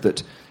 except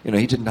that,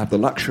 he didn't have the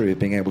luxury of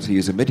being able to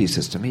use a MIDI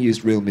system. He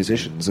used real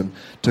musicians and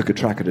took a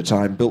track at a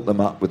time, built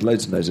them up with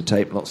loads and loads of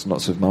tape, lots and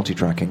lots of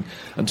multi-tracking,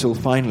 until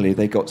finally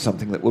they got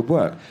something that would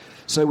work.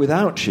 So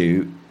Without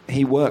You,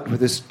 he worked with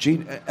this...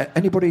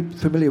 Anybody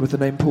familiar with the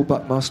name Paul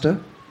Buckmaster?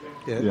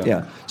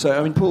 Yeah.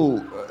 So,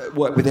 Paul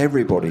worked with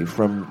everybody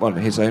from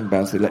his own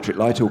bands, the Electric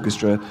Light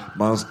Orchestra,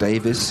 Miles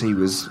Davis, he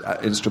was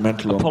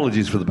instrumental.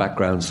 Apologies for the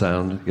background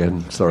sound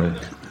again, sorry.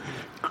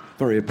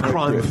 Very appropriate.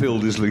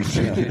 Crime-filled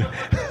Islington. Yeah.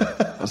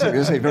 I was going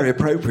to say very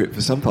appropriate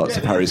for some parts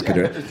of Harry's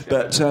career.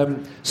 But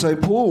so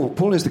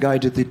Paul is the guy who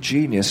did the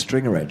genius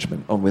string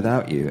arrangement on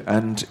Without You,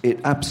 and it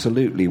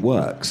absolutely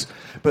works.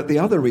 But the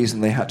other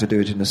reason they had to do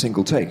it in a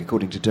single take,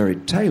 according to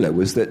Derek Taylor,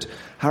 was that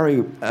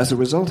Harry, as a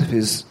result of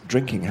his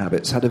drinking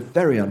habits, had a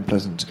very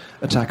unpleasant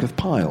attack of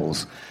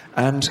piles.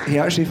 And he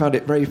actually found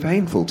it very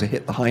painful to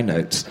hit the high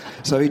notes.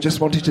 So he just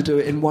wanted to do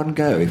it in one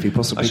go, if he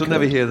possibly could. I shall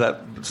never hear that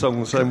song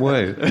the same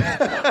way.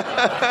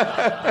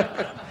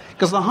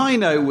 Because the high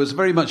note was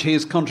very much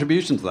his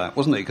contribution to that,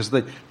 wasn't it? Because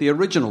the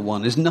original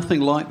one is nothing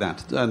like that,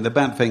 the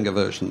Badfinger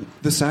version.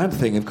 The sad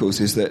thing, of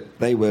course, is that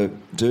they were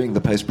doing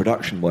the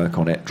post-production work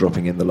on it,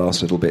 dropping in the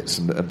last little bits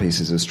and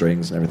pieces of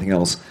strings and everything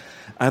else,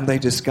 and they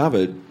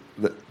discovered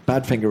that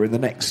Badfinger were in the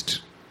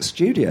next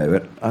studio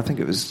at, I think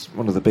it was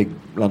one of the big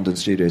London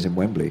studios in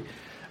Wembley,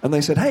 and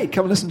they said, "Hey,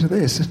 come listen to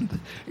this." And,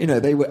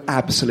 they were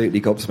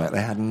absolutely gobsmacked.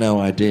 They had no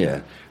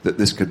idea that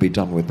this could be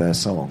done with their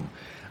song.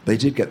 They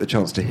did get the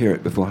chance to hear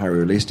it before Harry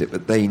released it,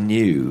 but they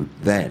knew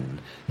then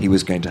he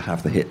was going to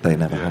have the hit they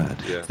never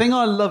had. Yeah. The thing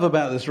I love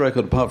about this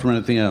record, apart from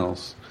anything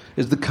else,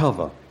 is the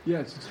cover. Yeah,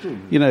 it's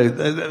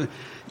extraordinary.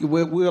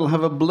 We'll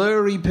have a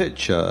blurry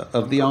picture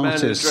of the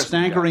artist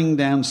staggering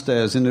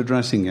downstairs in a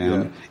dressing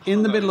gown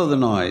in the middle of the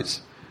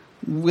night,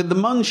 with the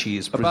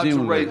munchies, presumably.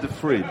 About to raid the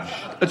fridge.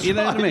 You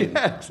know what I mean?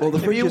 Yes. Well, the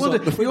fridge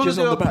is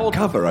on the back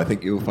cover, I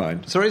think you'll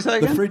find. Sorry, say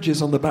again? The fridge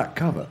is on the back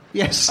cover.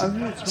 Yes.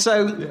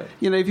 So,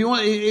 if you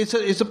want,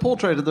 it's a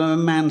portrait of a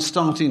man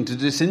starting to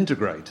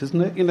disintegrate,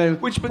 isn't it?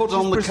 Which put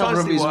on the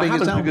cover of his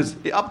biggest album. Because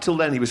up till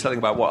then he was selling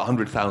about,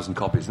 100,000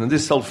 copies, and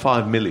this sold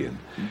 5 million.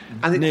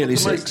 And nearly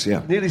 6,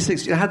 yeah. Nearly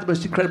 6. It had the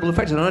most incredible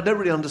effect, and I don't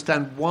really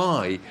understand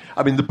why.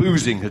 I mean, the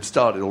boozing had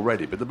started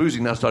already, but the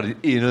boozing now started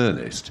in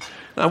earnest.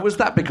 Now, was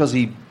that because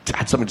he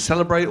had something to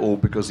celebrate, or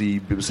because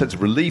it was a sense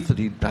of relief that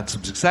he'd had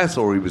some success,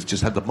 or he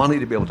just had the money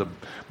to be able to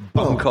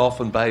bunk off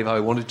and behave how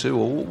he wanted to,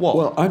 or what?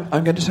 Well,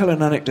 I'm going to tell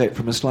an anecdote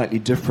from a slightly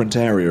different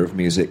area of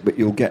music, but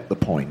you'll get the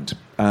point.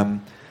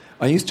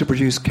 I used to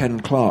produce Ken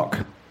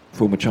Clarke,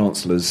 former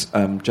Chancellor's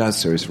jazz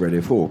series for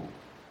Radio 4.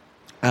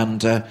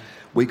 And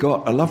we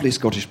got a lovely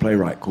Scottish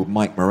playwright called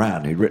Mike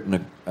Moran, who'd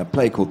written a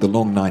play called The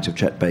Long Night of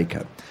Chet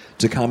Baker,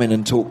 to come in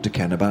and talk to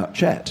Ken about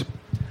Chet.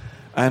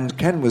 And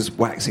Ken was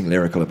waxing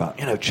lyrical about,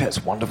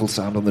 Chet's wonderful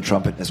sound on the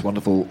trumpet, his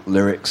wonderful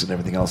lyrics and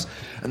everything else.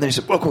 And then he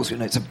said, well, of course,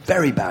 it's a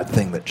very bad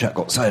thing that Chet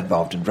got so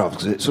involved in drugs,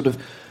 because it sort of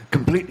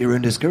completely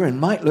ruined his career.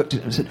 And Mike looked at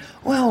him and said,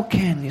 well,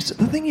 Ken, he said,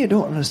 the thing you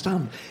don't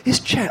understand is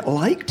Chet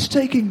liked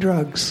taking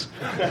drugs.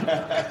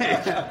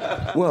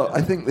 Well,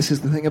 I think this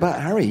is the thing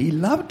about Harry. He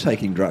loved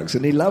taking drugs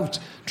and he loved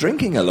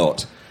drinking a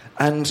lot.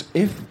 And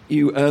if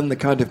you earn the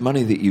kind of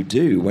money that you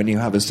do when you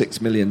have a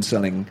 6 million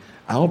selling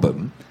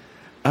album,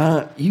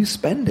 you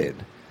spend it.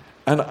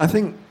 And I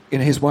think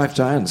his wife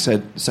Diane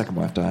second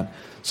wife Diane,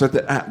 said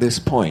that at this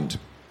point,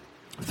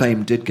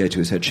 fame did go to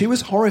his head. She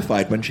was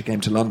horrified when she came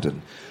to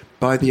London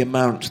by the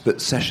amount that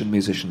session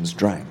musicians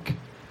drank.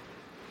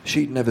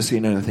 She'd never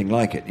seen anything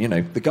like it.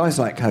 The guys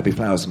like Herbie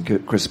Flowers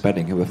and Chris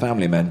Spedding, who were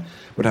family men,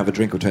 would have a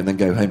drink or two and then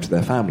go home to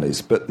their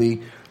families. But the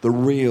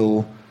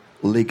real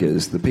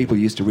liggers, the people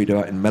who used to read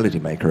out in Melody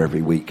Maker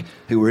every week,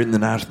 who were in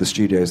and out of the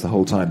studios the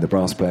whole time, the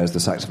brass players,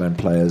 the saxophone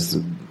players,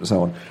 and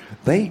so on,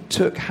 they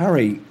took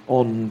Harry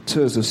on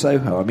tours of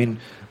Soho. I mean,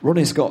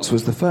 Ronnie Scott's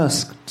was the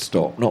first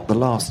stop, not the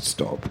last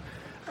stop,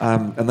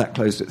 and that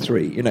closed at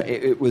 3.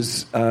 It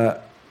was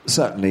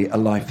certainly a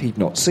life he'd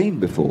not seen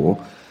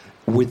before,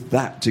 with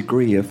that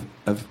degree of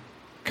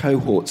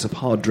cohorts of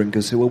hard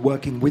drinkers who were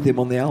working with him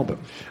on the album.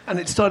 And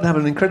it started to have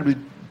an incredibly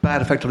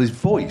bad effect on his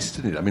voice,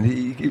 didn't it? I mean,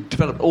 he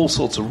developed all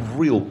sorts of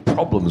real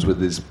problems with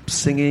his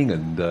singing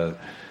and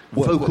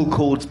vocal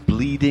cords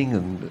bleeding.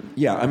 And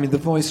yeah, I mean, the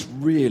voice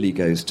really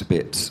goes to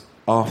bits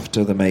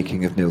after the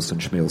making of Nilsson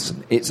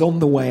Schmilsson. It's on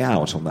the way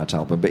out on that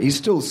album, but he's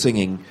still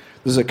singing.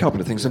 There's a couple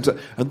of things. And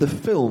the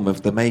film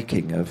of the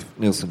making of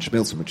Nilsson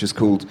Schmilsson, which is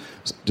called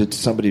Did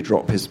Somebody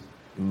Drop His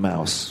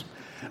Mouse?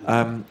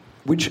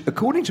 Which,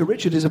 according to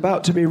Richard, is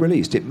about to be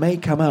released. It may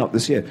come out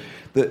this year.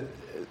 There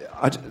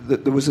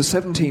was a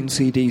 17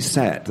 CD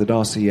set that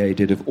RCA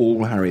did of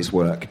all Harry's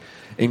work,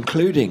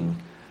 including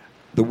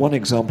the one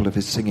example of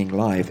his singing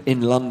live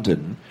in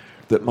London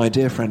that my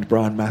dear friend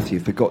Brian Matthew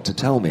forgot to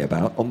tell me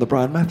about on the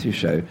Brian Matthew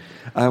Show,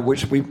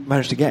 which we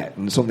managed to get,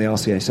 and it's on the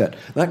RCA set.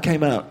 That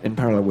came out in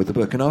parallel with the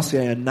book, and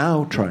RCA are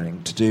now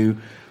trying to do,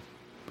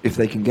 if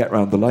they can get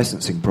around the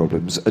licensing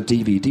problems, a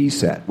DVD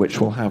set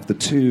which will have the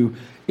 2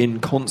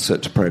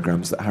 in-concert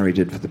programmes that Harry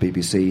did for the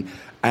BBC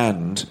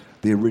and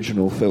the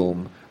original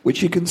film,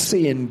 which you can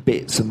see in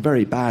bits and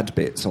very bad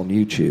bits on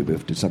YouTube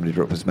if Did Somebody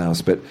Drop His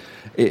Mouse, but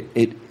it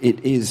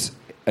is,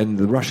 and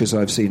the rushes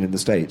I've seen in the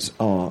States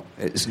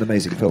it's an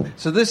amazing film.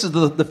 So this is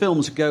the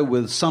films go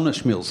with Son of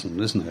Schmilsson,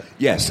 isn't it?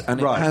 Yes,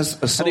 and right. It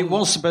has a song. And it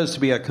was supposed to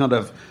be a kind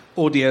of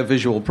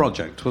audio-visual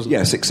project, wasn't it?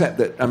 Yes, except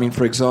that, I mean,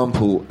 for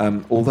example,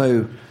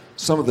 although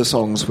some of the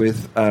songs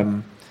with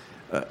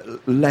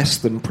less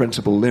than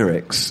printable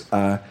lyrics,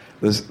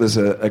 there's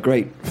a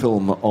great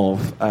film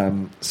of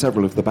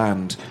several of the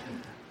band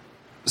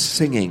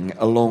singing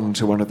along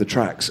to one of the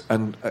tracks,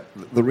 and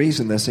the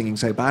reason they're singing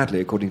so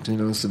badly, according to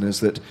Nilsson, is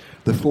that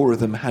the 4 of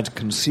them had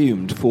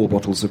consumed 4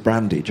 bottles of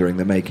brandy during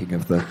the making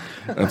of the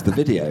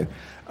video.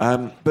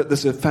 But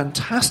there's a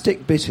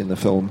fantastic bit in the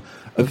film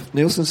of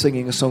Nilsson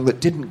singing a song that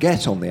didn't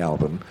get on the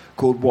album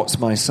called What's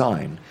My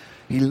Sign.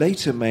 He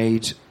later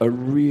made a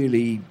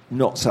really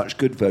not such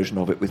good version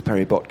of it with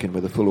Perry Botkin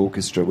with a full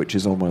orchestra, which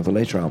is on one of the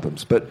later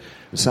albums, but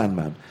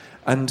Sandman.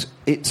 And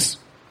it's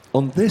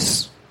on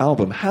this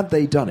album, had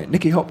they done it,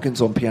 Nicky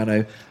Hopkins on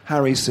piano,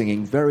 Harry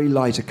singing, very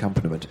light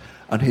accompaniment,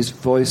 and his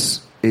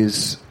voice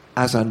is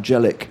as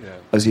angelic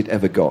as he'd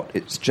ever got.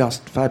 It's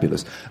just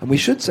fabulous. And we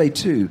should say,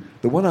 too,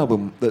 the one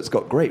album that's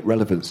got great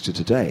relevance to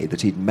today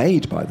that he'd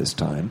made by this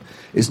time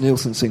is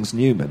Nilsson Sings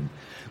Newman,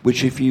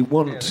 which, if you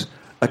want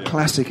a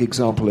classic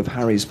example of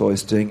Harry's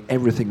voice doing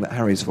everything that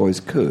Harry's voice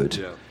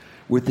could,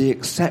 with the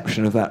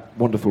exception of that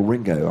wonderful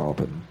Ringo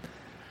album,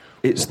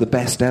 it's the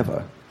best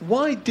ever.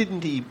 Why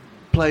didn't he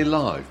play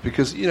live?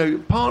 Because,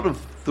 part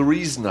of the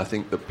reason I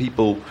think that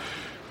people,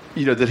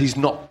 that he's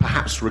not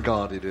perhaps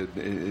regarded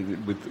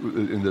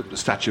in the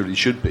stature he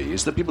should be,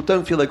 is that people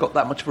don't feel they've got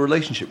that much of a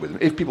relationship with him.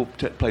 If people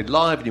played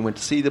live and you went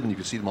to see them and you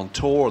could see them on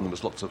tour and there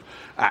was lots of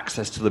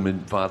access to them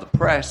via the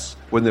press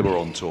when they were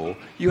on tour,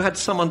 you had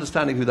some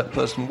understanding who that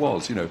person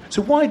was,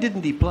 So why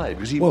didn't he play?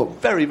 Because he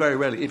very, very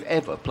rarely, if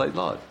ever, played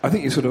live. I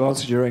think you sort of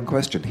answered your own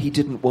question. He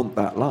didn't want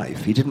that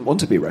life. He didn't want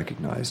to be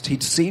recognised.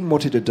 He'd seen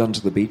what it had done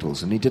to the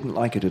Beatles and he didn't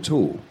like it at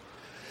all.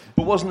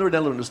 But wasn't there an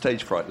element of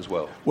stage fright as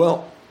well?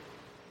 Well,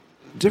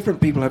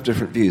 different people have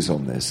different views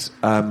on this.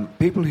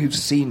 People who've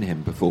seen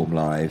him perform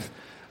live,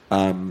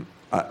 one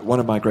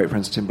of my great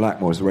friends, Tim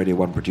Blackmore, is a Radio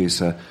 1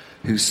 producer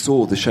who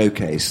saw the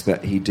showcase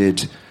that he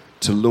did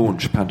to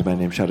launch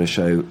Pandemonium Shadow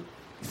Show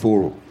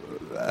for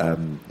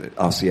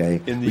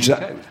RCA, which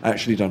UK? is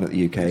actually done at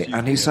the UK,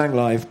 and he sang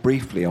live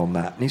briefly on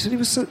that, and he said he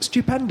was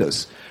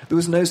stupendous. There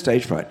was no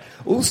stage fright.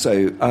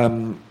 Also,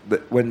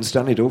 when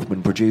Stanley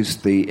Dorfman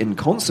produced the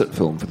in-concert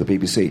film for the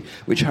BBC,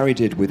 which Harry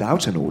did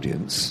without an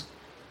audience,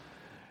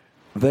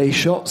 they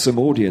shot some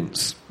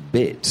audience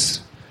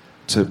bits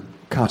to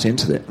cut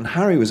into it, and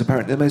Harry was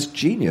apparently the most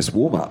genius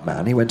warm-up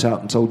man. He went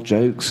out and told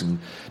jokes and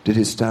did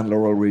his Stan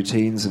Laurel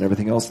routines and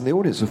everything else, and the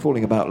audience were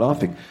falling about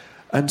laughing.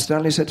 And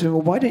Stanley said to him,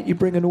 well, why don't you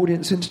bring an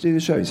audience in to do the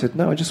show? He said,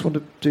 no, I just want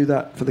to do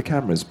that for the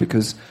cameras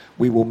because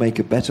we will make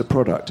a better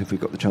product if we've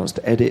got the chance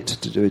to edit,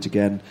 to do it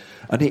again.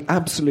 And he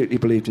absolutely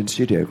believed in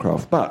studio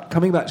craft. But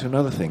coming back to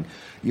another thing,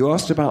 you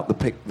asked about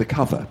the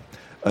cover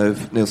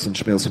of Nilsson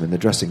Schmilsson in the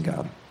dressing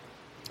gown.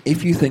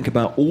 If you think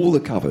about all the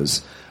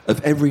covers of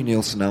every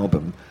Nilsson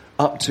album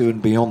up to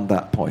and beyond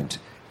that point,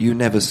 you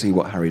never see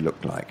what Harry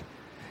looked like.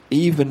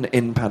 Even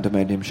in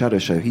Pandemonium Shadow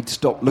Show, he'd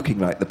stopped looking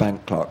like the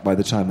bank clerk by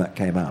the time that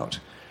came out.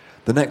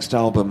 The next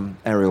album,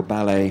 Aerial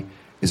Ballet,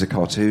 is a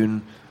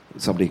cartoon,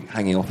 somebody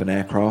hanging off an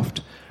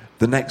aircraft.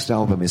 The next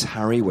album is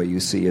Harry, where you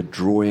see a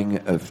drawing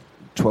of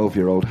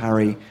 12-year-old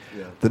Harry.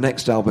 Yeah. The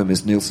next album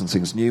is Nilsson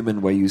Sings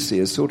Newman, where you see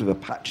a sort of a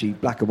patchy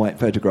black and white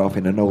photograph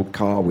in an old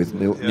car with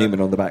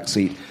Newman on the back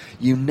seat.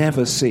 You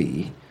never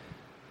see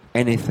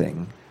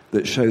anything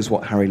that shows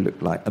what Harry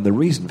looked like. And the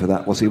reason for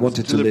that was he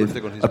wanted to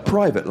live a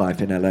private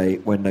life in LA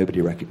when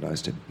nobody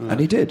recognised him. And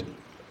he did.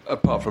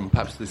 Apart from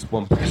perhaps this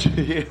one picture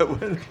here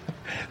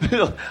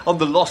on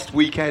the Lost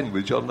Weekend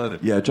with John Lennon.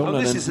 Yeah, John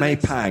Lennon, May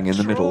Pang in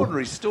the middle.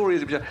 Extraordinary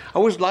story. I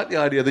always liked the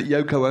idea that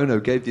Yoko Ono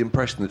gave the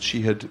impression that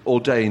she had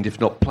ordained, if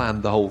not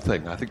planned, the whole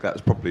thing. I think that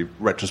was probably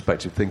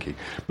retrospective thinking.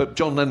 But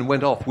John Lennon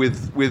went off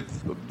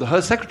with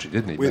her secretary,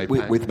 didn't he?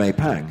 With May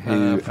Pang.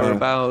 Who, for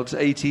about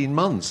 18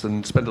 months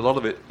and spent a lot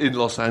of it in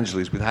Los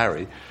Angeles with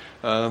Harry.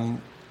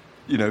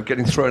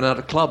 Getting thrown out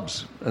of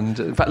clubs. And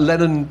in fact,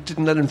 didn't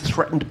Lennon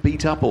threaten to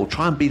beat up or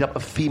try and beat up a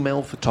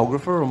female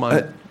photographer?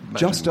 Or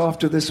just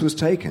after this was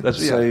taken.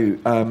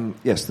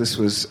 Yes, this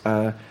was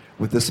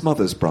with the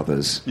Smothers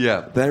brothers.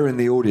 Yeah. They're in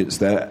the audience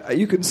there.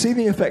 You can see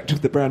the effect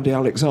of the Brandy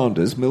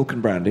Alexanders, milk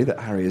and brandy, that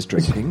Harry is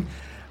drinking.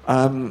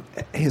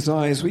 His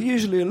eyes were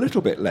usually a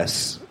little bit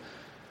less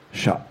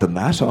shut than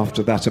that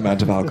after that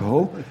amount of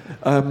alcohol.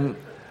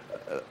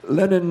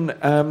 Lennon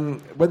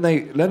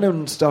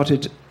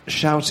started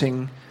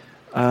shouting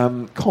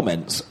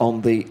comments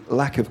on the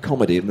lack of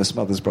comedy in the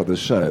Smothers Brothers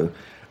show,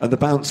 and the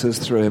bouncers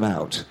threw him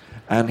out,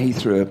 and he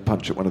threw a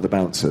punch at one of the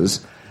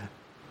bouncers.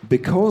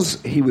 Because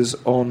he was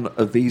on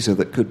a visa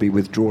that could be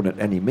withdrawn at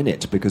any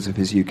minute because of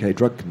his UK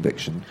drug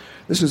conviction,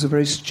 this was a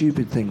very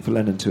stupid thing for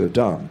Lennon to have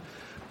done.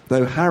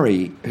 Though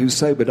Harry, who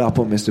sobered up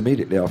almost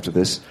immediately after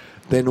this,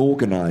 then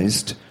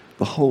organised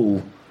the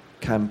whole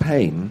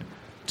campaign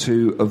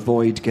to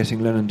avoid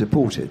getting Lennon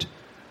deported.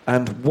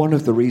 And one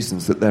of the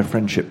reasons that their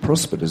friendship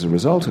prospered as a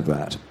result of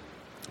that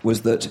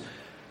was that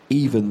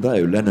even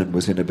though Lennon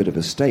was in a bit of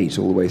a state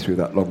all the way through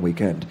that long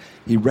weekend,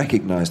 he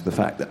recognised the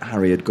fact that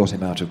Harry had got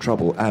him out of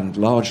trouble and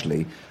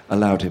largely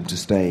allowed him to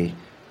stay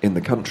in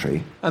the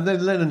country. And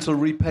then Lennon sort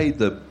of repaid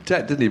the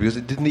debt, didn't he? Because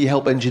didn't he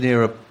help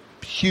engineer a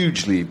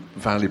hugely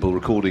valuable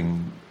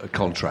recording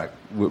contract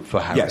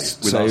for Harry?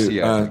 Yes, with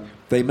RCA?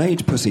 They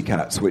made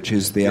Pussycats, which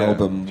is the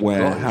album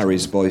where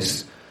Harry's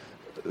voice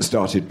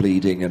started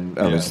bleeding and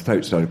his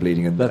throat started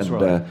bleeding, and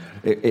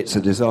it's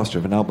a disaster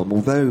of an album.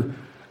 Although,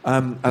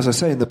 as I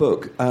say in the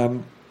book,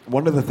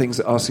 one of the things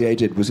that RCA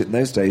did was in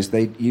those days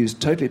they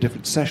used totally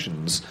different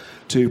sessions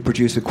to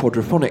produce a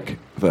quadraphonic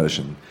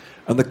version.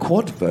 And the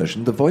quad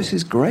version, the voice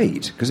is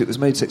great because it was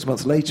made 6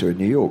 months later in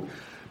New York.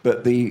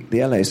 But the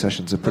LA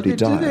sessions are pretty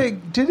dire. They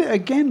did it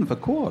again for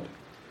quad.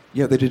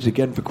 Yeah, they did it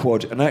again for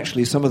quad, and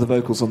actually some of the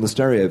vocals on the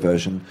stereo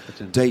version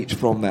date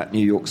from that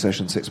New York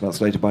session 6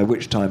 months later, by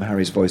which time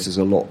Harry's voice is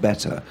a lot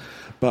better.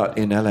 But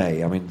in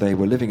LA, I mean, they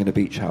were living in a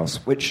beach house,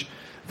 which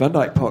Van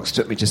Dyke Parks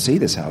took me to see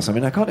this house. I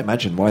mean, I can't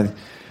imagine why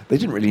they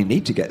didn't really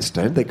need to get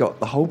stoned. They got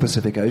the whole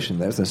Pacific Ocean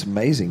there. It's this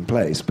amazing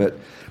place. But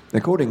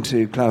according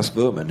to Klaus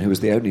Voormann, who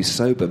was the only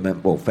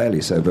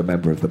fairly sober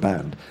member of the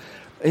band,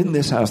 in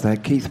this house they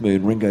had Keith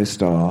Moon, Ringo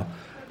Starr,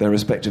 their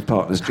respective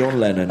partners, John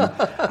Lennon,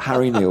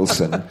 Harry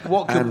Nilsson.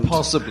 What could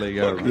possibly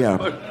go wrong? Yeah.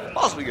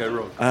 Possibly go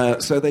wrong.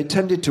 So they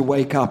tended to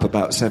wake up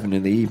about 7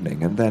 in the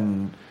evening and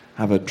then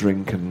have a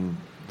drink and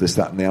this,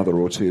 that and the other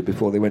or two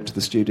before they went to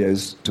the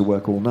studios to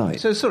work all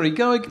night. So, sorry,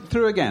 go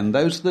through again,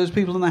 those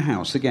people in the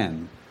house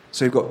again.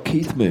 So you've got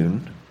Keith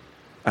Moon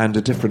and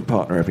a different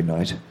partner every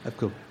night. Of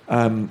course.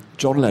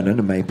 John Lennon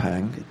and May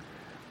Pang.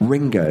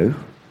 Ringo,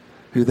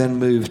 who then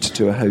moved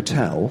to a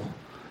hotel.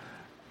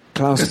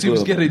 Because he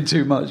was getting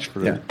too much for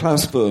him. Yeah,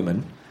 Klaus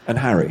Voormann and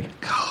Harry.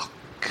 Oh,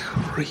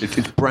 grief.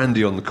 It's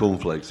brandy on the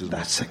cornflakes, isn't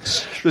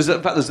it?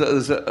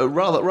 There's a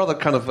rather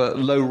kind of a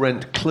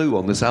low-rent clue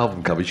on this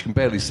album cover, which you can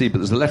barely see, but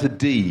there's a letter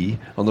D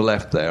on the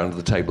left there under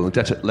the table, and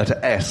a letter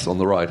S on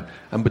the right,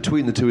 and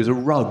between the two is a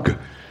rug,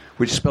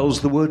 which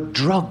spells the word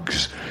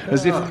drugs,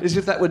 as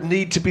if that would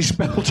need to be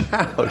spelled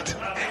out.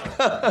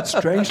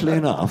 Strangely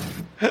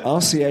enough,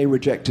 RCA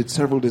rejected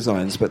several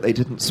designs, but they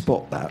didn't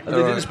spot that. They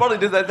didn't spot it,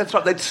 did they? That's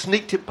right, they'd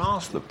sneaked it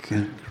past them.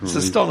 It's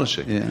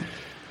astonishing. Yeah.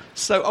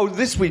 So,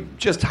 this we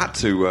just had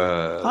to.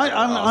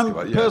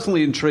 I'm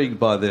personally intrigued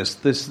by this.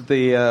 His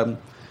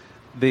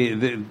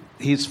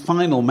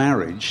final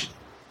marriage,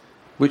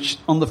 which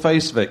on the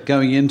face of it,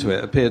 going into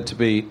it, appeared to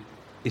be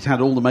it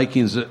had all the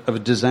makings of a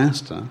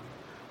disaster,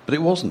 but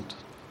it wasn't.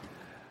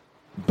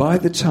 By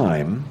the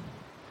time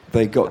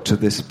they got to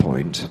this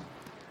point,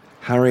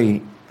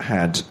 Harry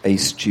had a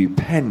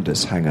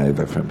stupendous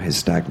hangover from his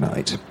stag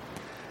night.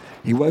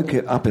 He woke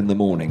it up in the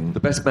morning. The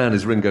best man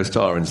is Ringo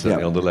Starr,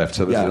 incidentally, on the left,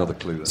 so there's another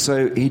clue there.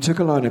 So he took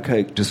a line of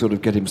coke to sort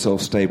of get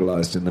himself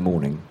stabilised in the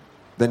morning,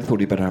 then thought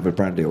he'd better have a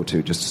brandy or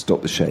two just to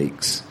stop the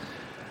shakes.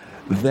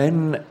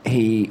 Then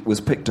he was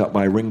picked up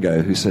by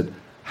Ringo, who said,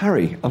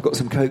 "Harry, I've got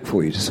some coke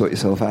for you to sort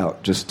yourself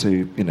out, just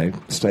to,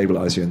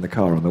 stabilise you in the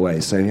car on the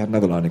way." So he had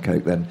another line of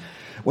coke then.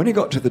 When he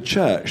got to the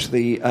church,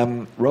 the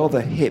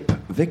rather hip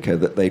vicar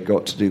that they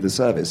got to do the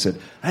service said,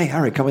 "Hey,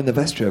 Harry, come in the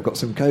vestry, I've got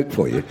some coke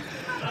for you."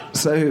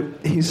 So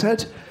he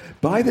said,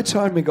 "By the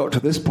time we got to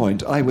this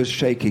point, I was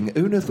shaking.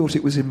 Una thought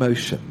it was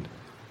emotion."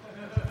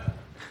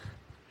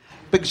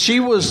 But she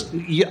was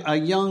a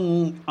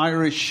young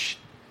Irish...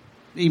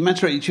 He met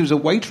her, she was a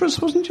waitress,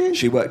 wasn't she?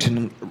 She worked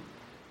in,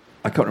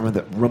 I can't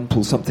remember,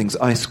 Rumpel something's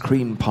ice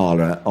cream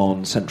parlour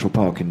on Central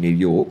Park in New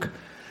York.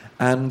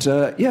 And,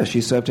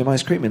 she served him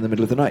ice cream in the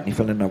middle of the night, and he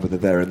fell in love with her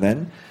there and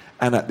then.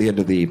 And at the end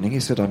of the evening, he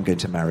said, "I'm going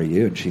to marry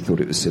you," and she thought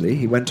it was silly.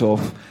 He went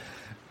off,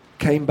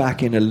 came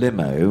back in a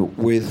limo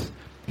with...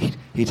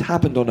 He'd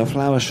happened on a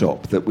flower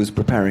shop that was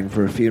preparing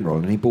for a funeral,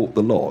 and he bought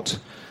the lot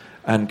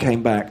and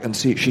came back. And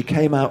she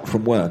came out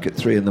from work at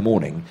 3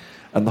 a.m,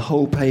 and the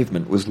whole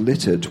pavement was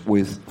littered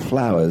with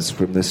flowers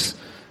from this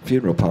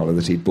funeral parlour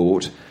that he'd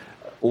bought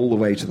all the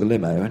way to the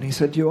limo. And he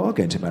said, "You are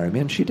going to marry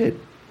me," and she did.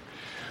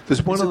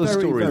 There's one other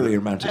story. Very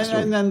romantic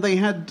story. And then they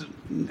had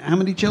how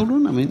many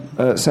children?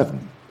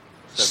 7.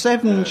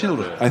 7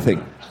 children. I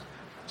think.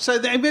 So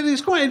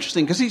it's quite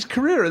interesting, because his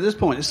career at this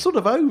point is sort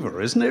of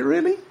over, isn't it,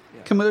 really?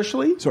 Yeah.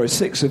 Commercially? Sorry,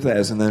 6 of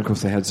theirs, and then, of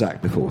course, they had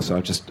Zach before, so I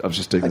was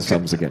just doing the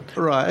sums again.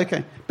 Right,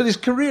 okay. But his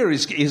career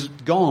is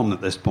gone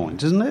at this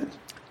point, isn't it?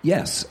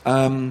 Yes.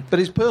 But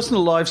his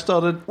personal life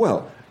started...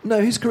 Well, no,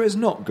 his career's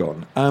not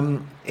gone.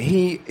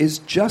 He is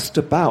just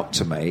about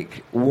to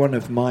make one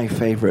of my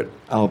favourite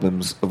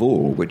albums of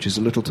all, which is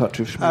A Little Touch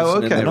of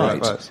Schmilson in the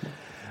Night. Right.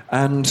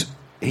 And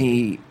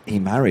he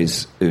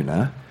marries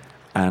Una,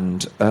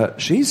 and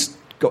she's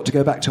got to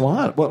go back to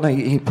Ireland. Well, no,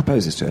 he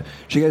proposes to her.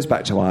 She goes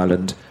back to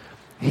Ireland.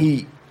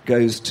 He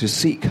goes to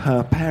seek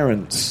her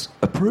parents'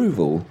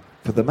 approval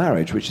for the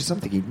marriage, which is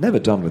something he'd never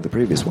done with the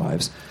previous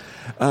wives.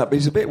 But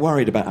he's a bit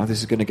worried about how this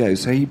is going to go,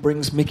 so he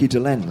brings Mickey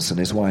Dolenz and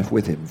his wife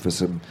with him for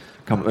some...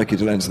 Mickey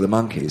Dolenz of the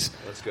Monkees.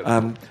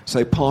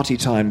 So party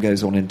time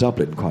goes on in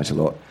Dublin quite a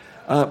lot.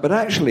 But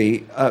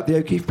actually, the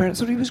O'Keeffe parents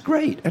thought he was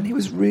great, and he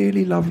was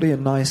really lovely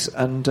and nice,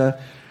 and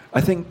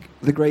I think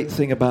the great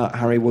thing about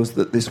Harry was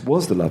that this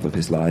was the love of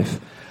his life,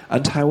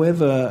 and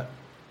however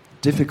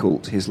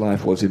difficult his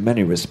life was in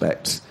many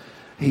respects,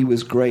 he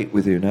was great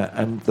with Una,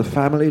 and the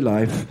family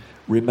life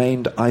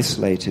remained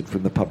isolated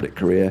from the public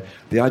career.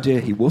 The idea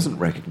he wasn't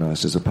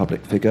recognised as a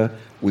public figure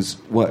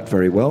worked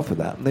very well for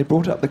that. And they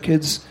brought up the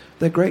kids.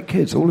 They're great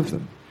kids, all of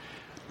them.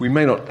 We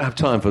may not have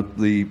time for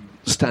the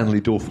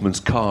Stanley Dorfman's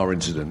car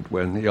incident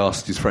when he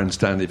asked his friend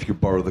Stanley if he could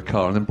borrow the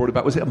car and then brought it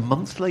back. Was it a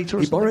month later?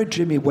 He borrowed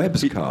Jimmy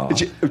Webb's car.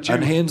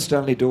 And he and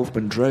Stanley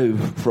Dorfman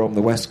drove from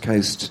the West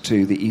Coast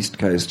to the East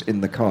Coast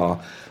in the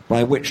car,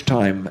 by which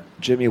time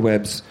Jimmy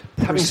Webb's...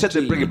 Having said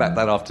they'd bring it back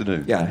that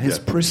afternoon. Yeah, his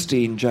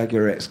pristine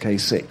Jaguar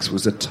XK6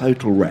 was a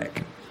total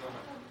wreck.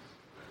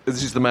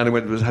 This is the man who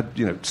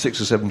had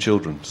 6 or 7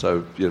 children,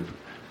 so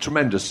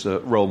tremendous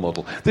role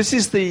model. This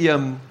is the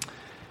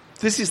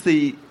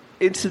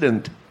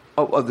incident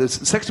of the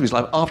section of his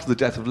life after the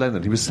death of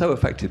Lennon. He was so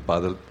affected by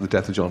the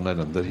death of John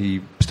Lennon that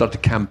he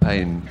started to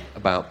campaign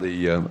about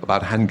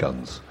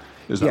handguns.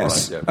 Is that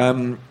yes.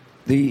 right?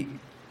 Yeah.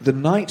 The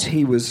night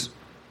he was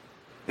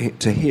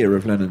to hear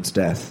of Lennon's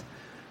death,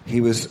 he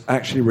was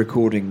actually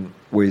recording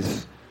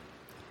with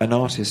an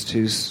artist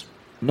who's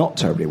not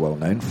terribly well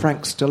known,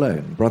 Frank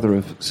Stallone, brother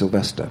of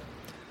Sylvester.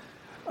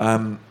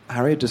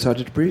 Harry had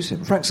decided to produce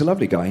him. Frank's a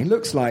lovely guy. He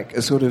looks like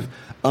a sort of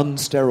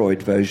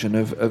unsteroid version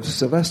of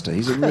Sylvester.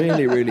 He's a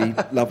really, really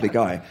lovely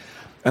guy.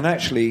 And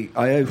actually,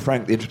 I owe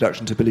Frank the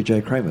introduction to Billy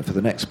J. Kramer for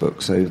the next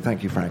book, so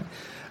thank you, Frank.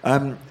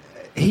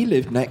 He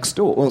lived next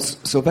door. Well,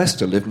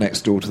 Sylvester lived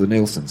next door to the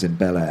Nielsen's in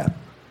Bel Air.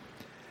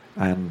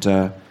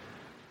 And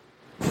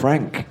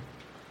Frank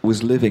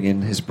was living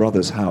in his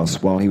brother's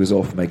house while he was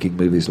off making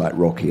movies like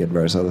Rocky and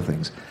various other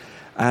things.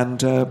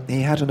 And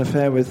he had an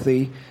affair with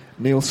the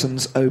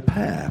Nielsen's au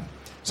pair.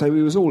 So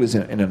he was always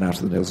in and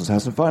out of the Nielsen's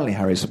house. And finally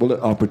Harry said, well, look,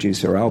 I'll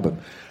produce your album.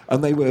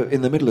 And they were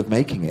in the middle of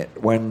making it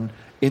when,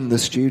 in the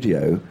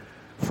studio,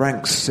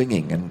 Frank's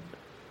singing. And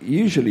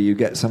usually you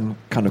get some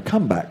kind of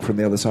comeback from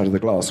the other side of the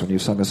glass when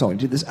you've sung a song. He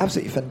did this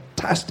absolutely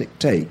fantastic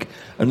take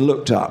and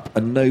looked up,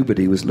 and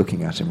nobody was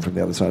looking at him from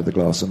the other side of the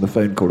glass. And the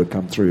phone call had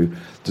come through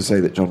to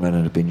say that John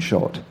Lennon had been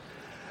shot.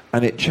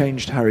 And it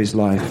changed Harry's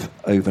life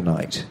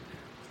overnight.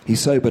 He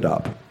sobered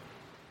up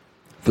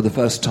for the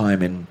first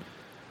time in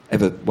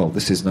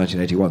this is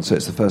 1981, so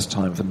it's the first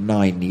time for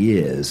 9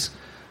 years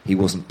he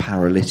wasn't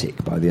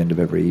paralytic by the end of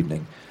every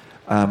evening.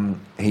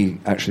 he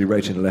actually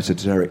wrote in a letter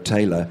to Derek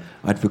Taylor,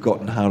 "I'd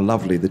forgotten how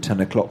lovely the 10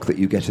 o'clock that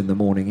you get in the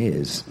morning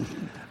is."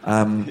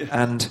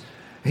 And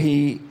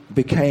he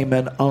became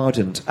an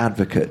ardent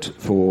advocate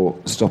for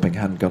stopping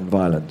handgun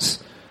violence.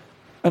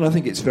 And I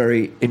think it's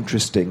very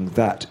interesting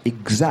that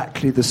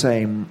exactly the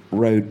same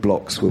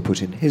roadblocks were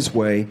put in his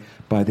way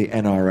by the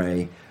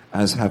NRA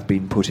as have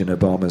been put in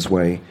Obama's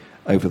way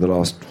over the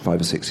last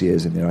 5 or 6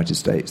 years in the United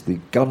States. The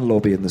gun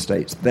lobby in the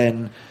States,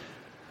 then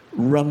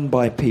run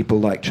by people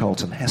like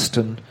Charlton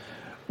Heston,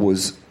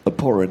 was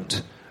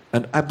abhorrent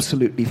and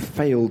absolutely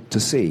failed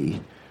to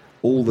see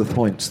all the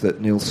points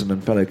that Nielsen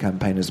and fellow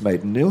campaigners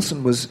made. And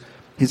Nielsen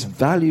his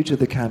value to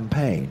the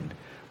campaign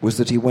was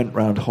that he went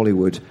round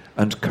Hollywood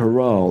and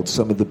corralled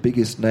some of the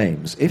biggest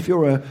names. If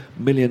you're a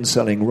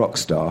million-selling rock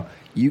star,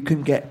 you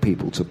can get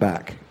people to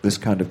back this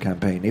kind of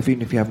campaign,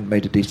 even if you haven't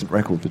made a decent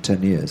record for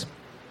 10 years.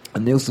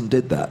 And Nielsen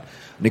did that.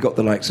 And he got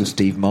the likes of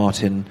Steve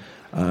Martin,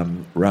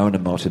 Rowan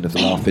and Martin of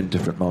the Laugh-In,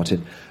 Different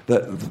Martin,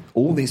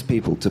 all these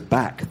people to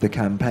back the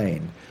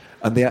campaign.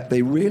 And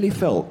they really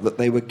felt that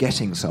they were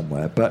getting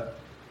somewhere. But,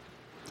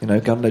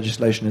 gun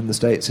legislation in the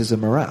States is a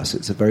morass.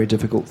 It's a very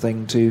difficult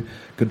thing to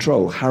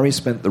control. Harry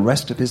spent the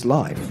rest of his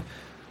life,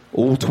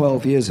 all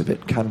 12 years of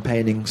it,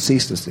 campaigning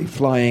ceaselessly,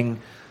 flying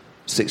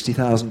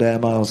 60,000 air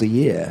miles a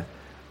year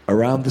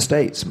around the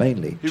States,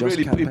 mainly. He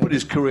put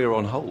his career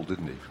on hold,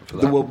 didn't he? For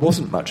that? There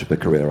wasn't much of a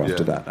career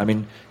after that. I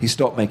mean, he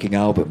stopped making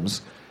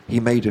albums. He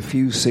made a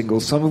few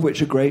singles, some of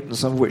which are great and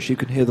some of which you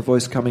can hear the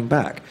voice coming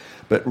back.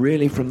 But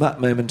really, from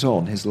that moment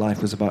on, his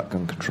life was about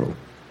gun control.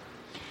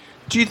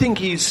 Do you think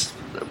he's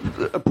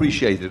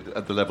appreciated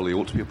at the level he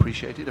ought to be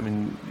appreciated? I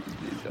mean...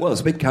 Well,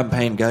 there's a big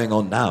campaign going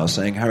on now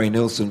saying Harry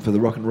Nilsson for the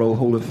Rock and Roll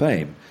Hall of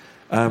Fame.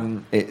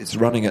 It's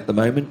running at the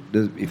moment.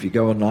 If you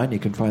go online, you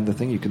can find the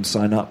thing. You can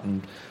sign up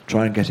and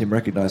try and get him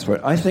recognised for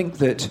it. I think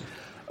that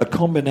a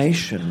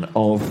combination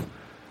of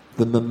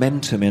the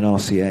momentum in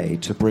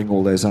RCA to bring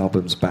all those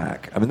albums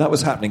back. I mean, that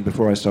was happening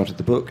before I started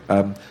the book.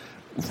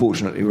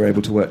 Fortunately, we were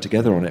able to work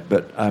together on it.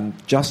 But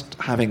just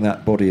having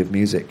that body of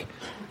music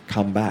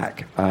come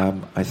back,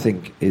 I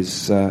think,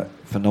 is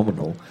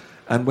phenomenal.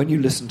 And when you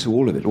listen to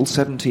all of it, all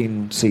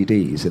 17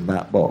 CDs in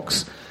that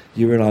box,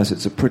 you realise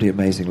it's a pretty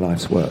amazing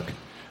life's work.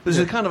 There's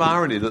a kind of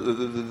irony that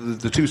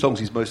the two songs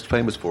he's most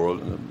famous for are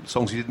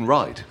songs he didn't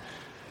write.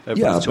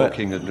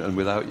 Talking and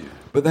Without You.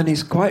 But then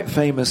he's quite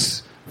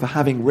famous for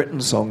having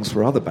written songs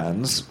for other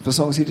bands, for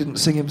songs he didn't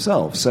sing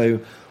himself. So,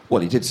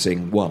 he did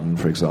sing one,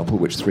 for example,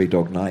 which Three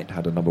Dog Night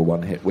had a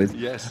 #1 hit with.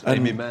 Yes,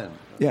 Amy Mann.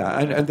 Yeah,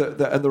 and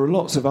there are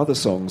lots of other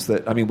songs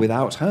that,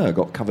 Without Her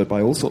got covered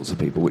by all sorts of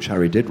people, which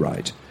Harry did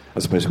write,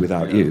 as opposed to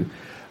Without You.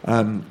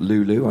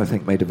 Lulu, I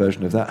think, made a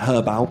version of that.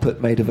 Herb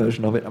Alpert made a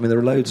version of it. There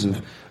are loads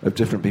of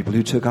different people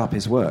who took up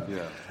his work.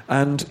 Yeah.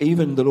 And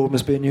even The Lord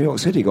Must Be in New York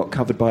City got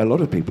covered by a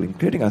lot of people,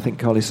 including, I think,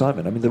 Carly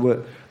Simon.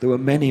 There were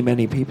many,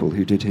 many people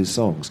who did his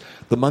songs.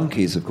 The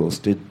Monkees, of course,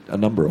 did a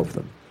number of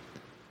them.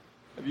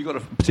 Have you got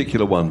a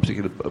particular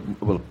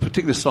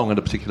song and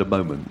a particular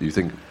moment, do you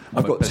think?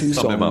 I've got two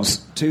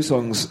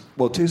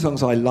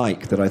songs I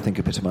like that I think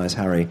epitomise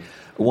Harry.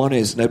 One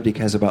is Nobody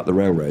Cares About the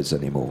Railroads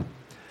Anymore.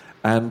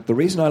 And the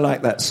reason I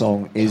like that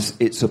song is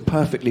it's a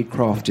perfectly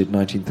crafted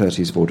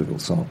 1930s vaudeville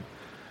song.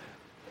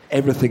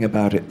 Everything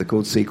about it, the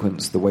chord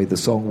sequence, the way the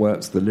song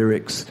works, the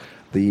lyrics,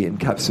 the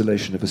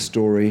encapsulation of a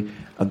story,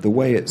 and the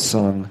way it's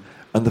sung,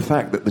 and the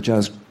fact that the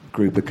jazz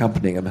group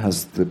accompanying him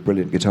has the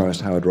brilliant guitarist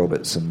Howard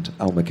Roberts and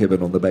Al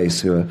McKibben on the bass,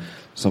 who are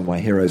some of my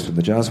heroes from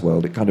the jazz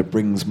world. It kind of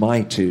brings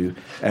my two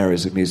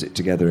areas of music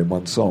together in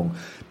one song.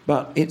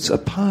 But it's a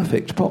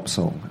perfect pop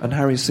song, and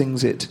Harry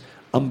sings it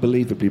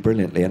unbelievably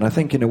brilliantly. And I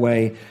think, in a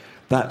way,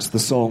 that's the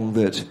song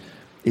that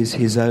is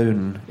his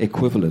own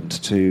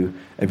equivalent to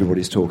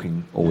Everybody's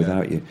Talking or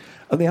Without You.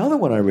 And the other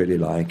one I really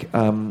like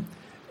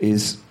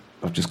is,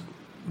 I've just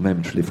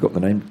momentarily forgot the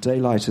name,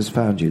 Daylight Has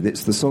Found You.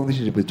 It's the song that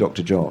he did with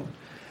Dr. John.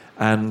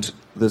 And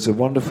there's a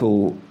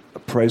wonderful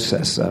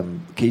process.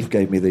 Keith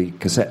gave me the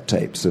cassette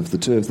tapes of the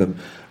two of them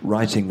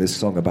writing this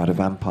song about a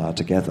vampire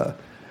together.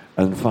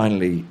 And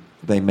finally,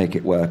 they make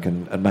it work,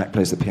 and Mac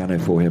plays the piano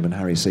for him, and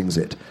Harry sings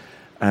it.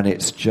 And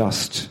it's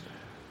just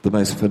the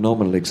most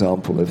phenomenal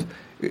example of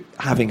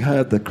having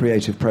heard the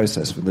creative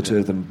process from the two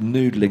of them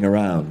noodling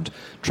around,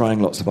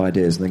 trying lots of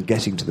ideas, and then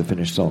getting to the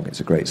finished song.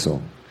 It's a great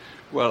song.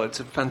 Well, it's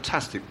a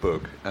fantastic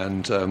book,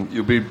 and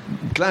you'll be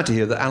glad to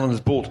hear that Alan has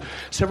brought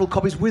several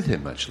copies with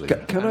him, actually.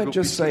 Can I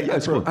just say,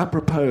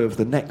 apropos of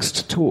the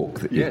next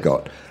talk that you've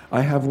got,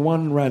 I have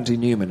one Randy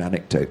Newman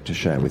anecdote to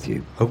share with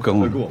you. Oh,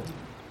 go on.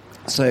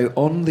 So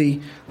on the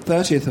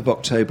 30th of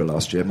October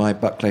last year, my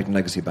Buck Clayton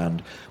Legacy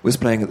Band was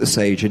playing at the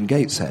Sage in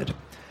Gateshead.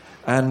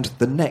 And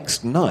the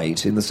next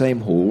night, in the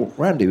same hall,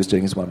 Randy was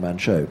doing his one-man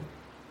show.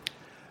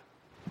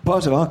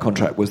 Part of our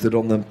contract was that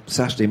on the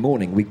Saturday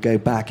morning we'd go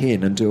back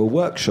in and do a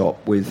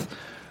workshop with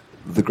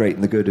the great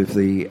and the good of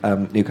the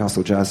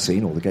Newcastle jazz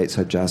scene, or the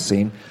Gateshead jazz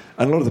scene,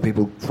 and a lot of the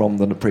people from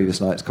the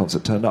previous night's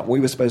concert turned up. We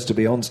were supposed to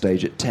be on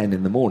stage at 10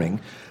 in the morning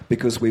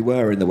because we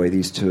were, in the way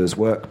these tours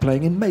work,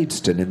 playing in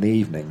Maidstone in the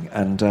evening,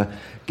 and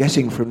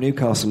getting from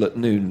Newcastle at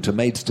noon to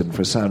Maidstone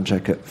for a sound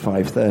check at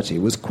 5:30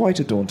 was quite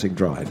a daunting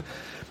drive.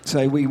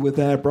 So we were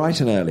there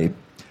bright and early,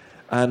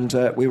 and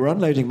we were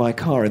unloading my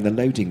car in the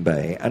loading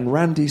bay, and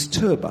Randy's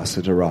tour bus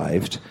had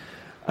arrived.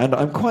 And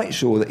I'm quite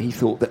sure that he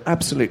thought that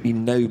absolutely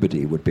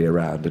nobody would be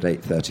around at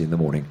 8:30 in the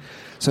morning.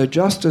 So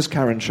just as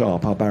Karen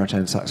Sharp, our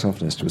baritone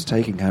saxophonist, was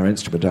taking her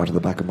instrument out of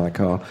the back of my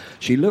car,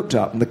 she looked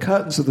up and the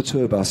curtains of the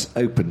tour bus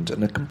opened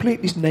and a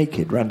completely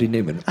naked Randy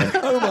Newman went,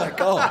 "Oh my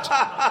God!"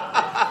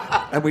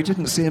 And we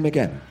didn't see him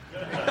again.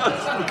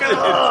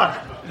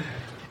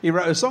 He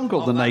wrote a song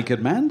called The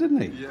Naked Man, didn't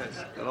he? Yes,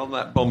 and on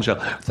that bombshell.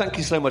 Thank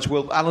you so much,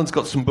 Will. Alan's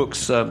got some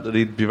books that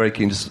he'd be very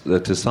keen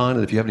to sign,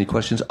 and if you have any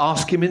questions,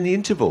 ask him in the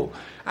interval.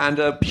 And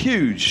a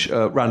huge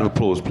round of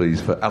applause, please,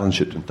 for Alan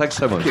Shipton. Thanks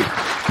so much.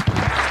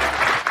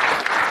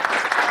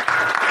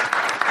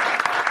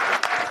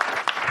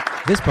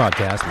 This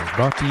podcast is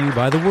brought to you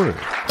by The Word.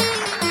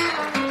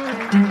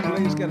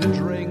 Please get a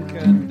drink,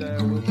 and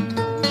we'll be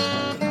talking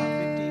in about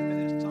 15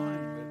 minutes'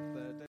 time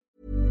with...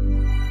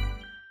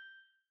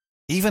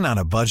 Even on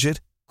a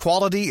budget,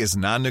 quality is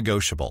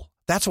non-negotiable.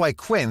 That's why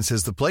Quince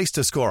is the place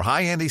to score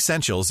high-end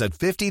essentials at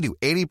 50 to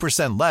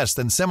 80% less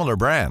than similar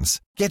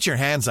brands. Get your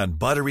hands on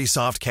buttery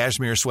soft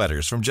cashmere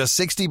sweaters from just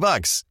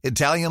 $60,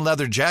 Italian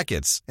leather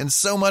jackets, and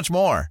so much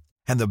more.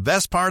 And the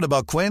best part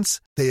about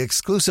Quince, they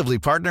exclusively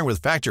partner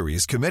with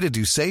factories committed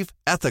to safe,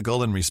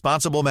 ethical, and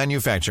responsible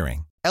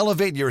manufacturing.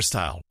 Elevate your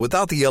style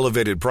without the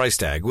elevated price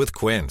tag with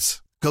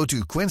Quince. Go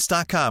to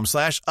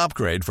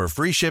quince.com/upgrade for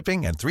free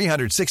shipping and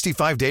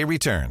 365-day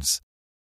returns.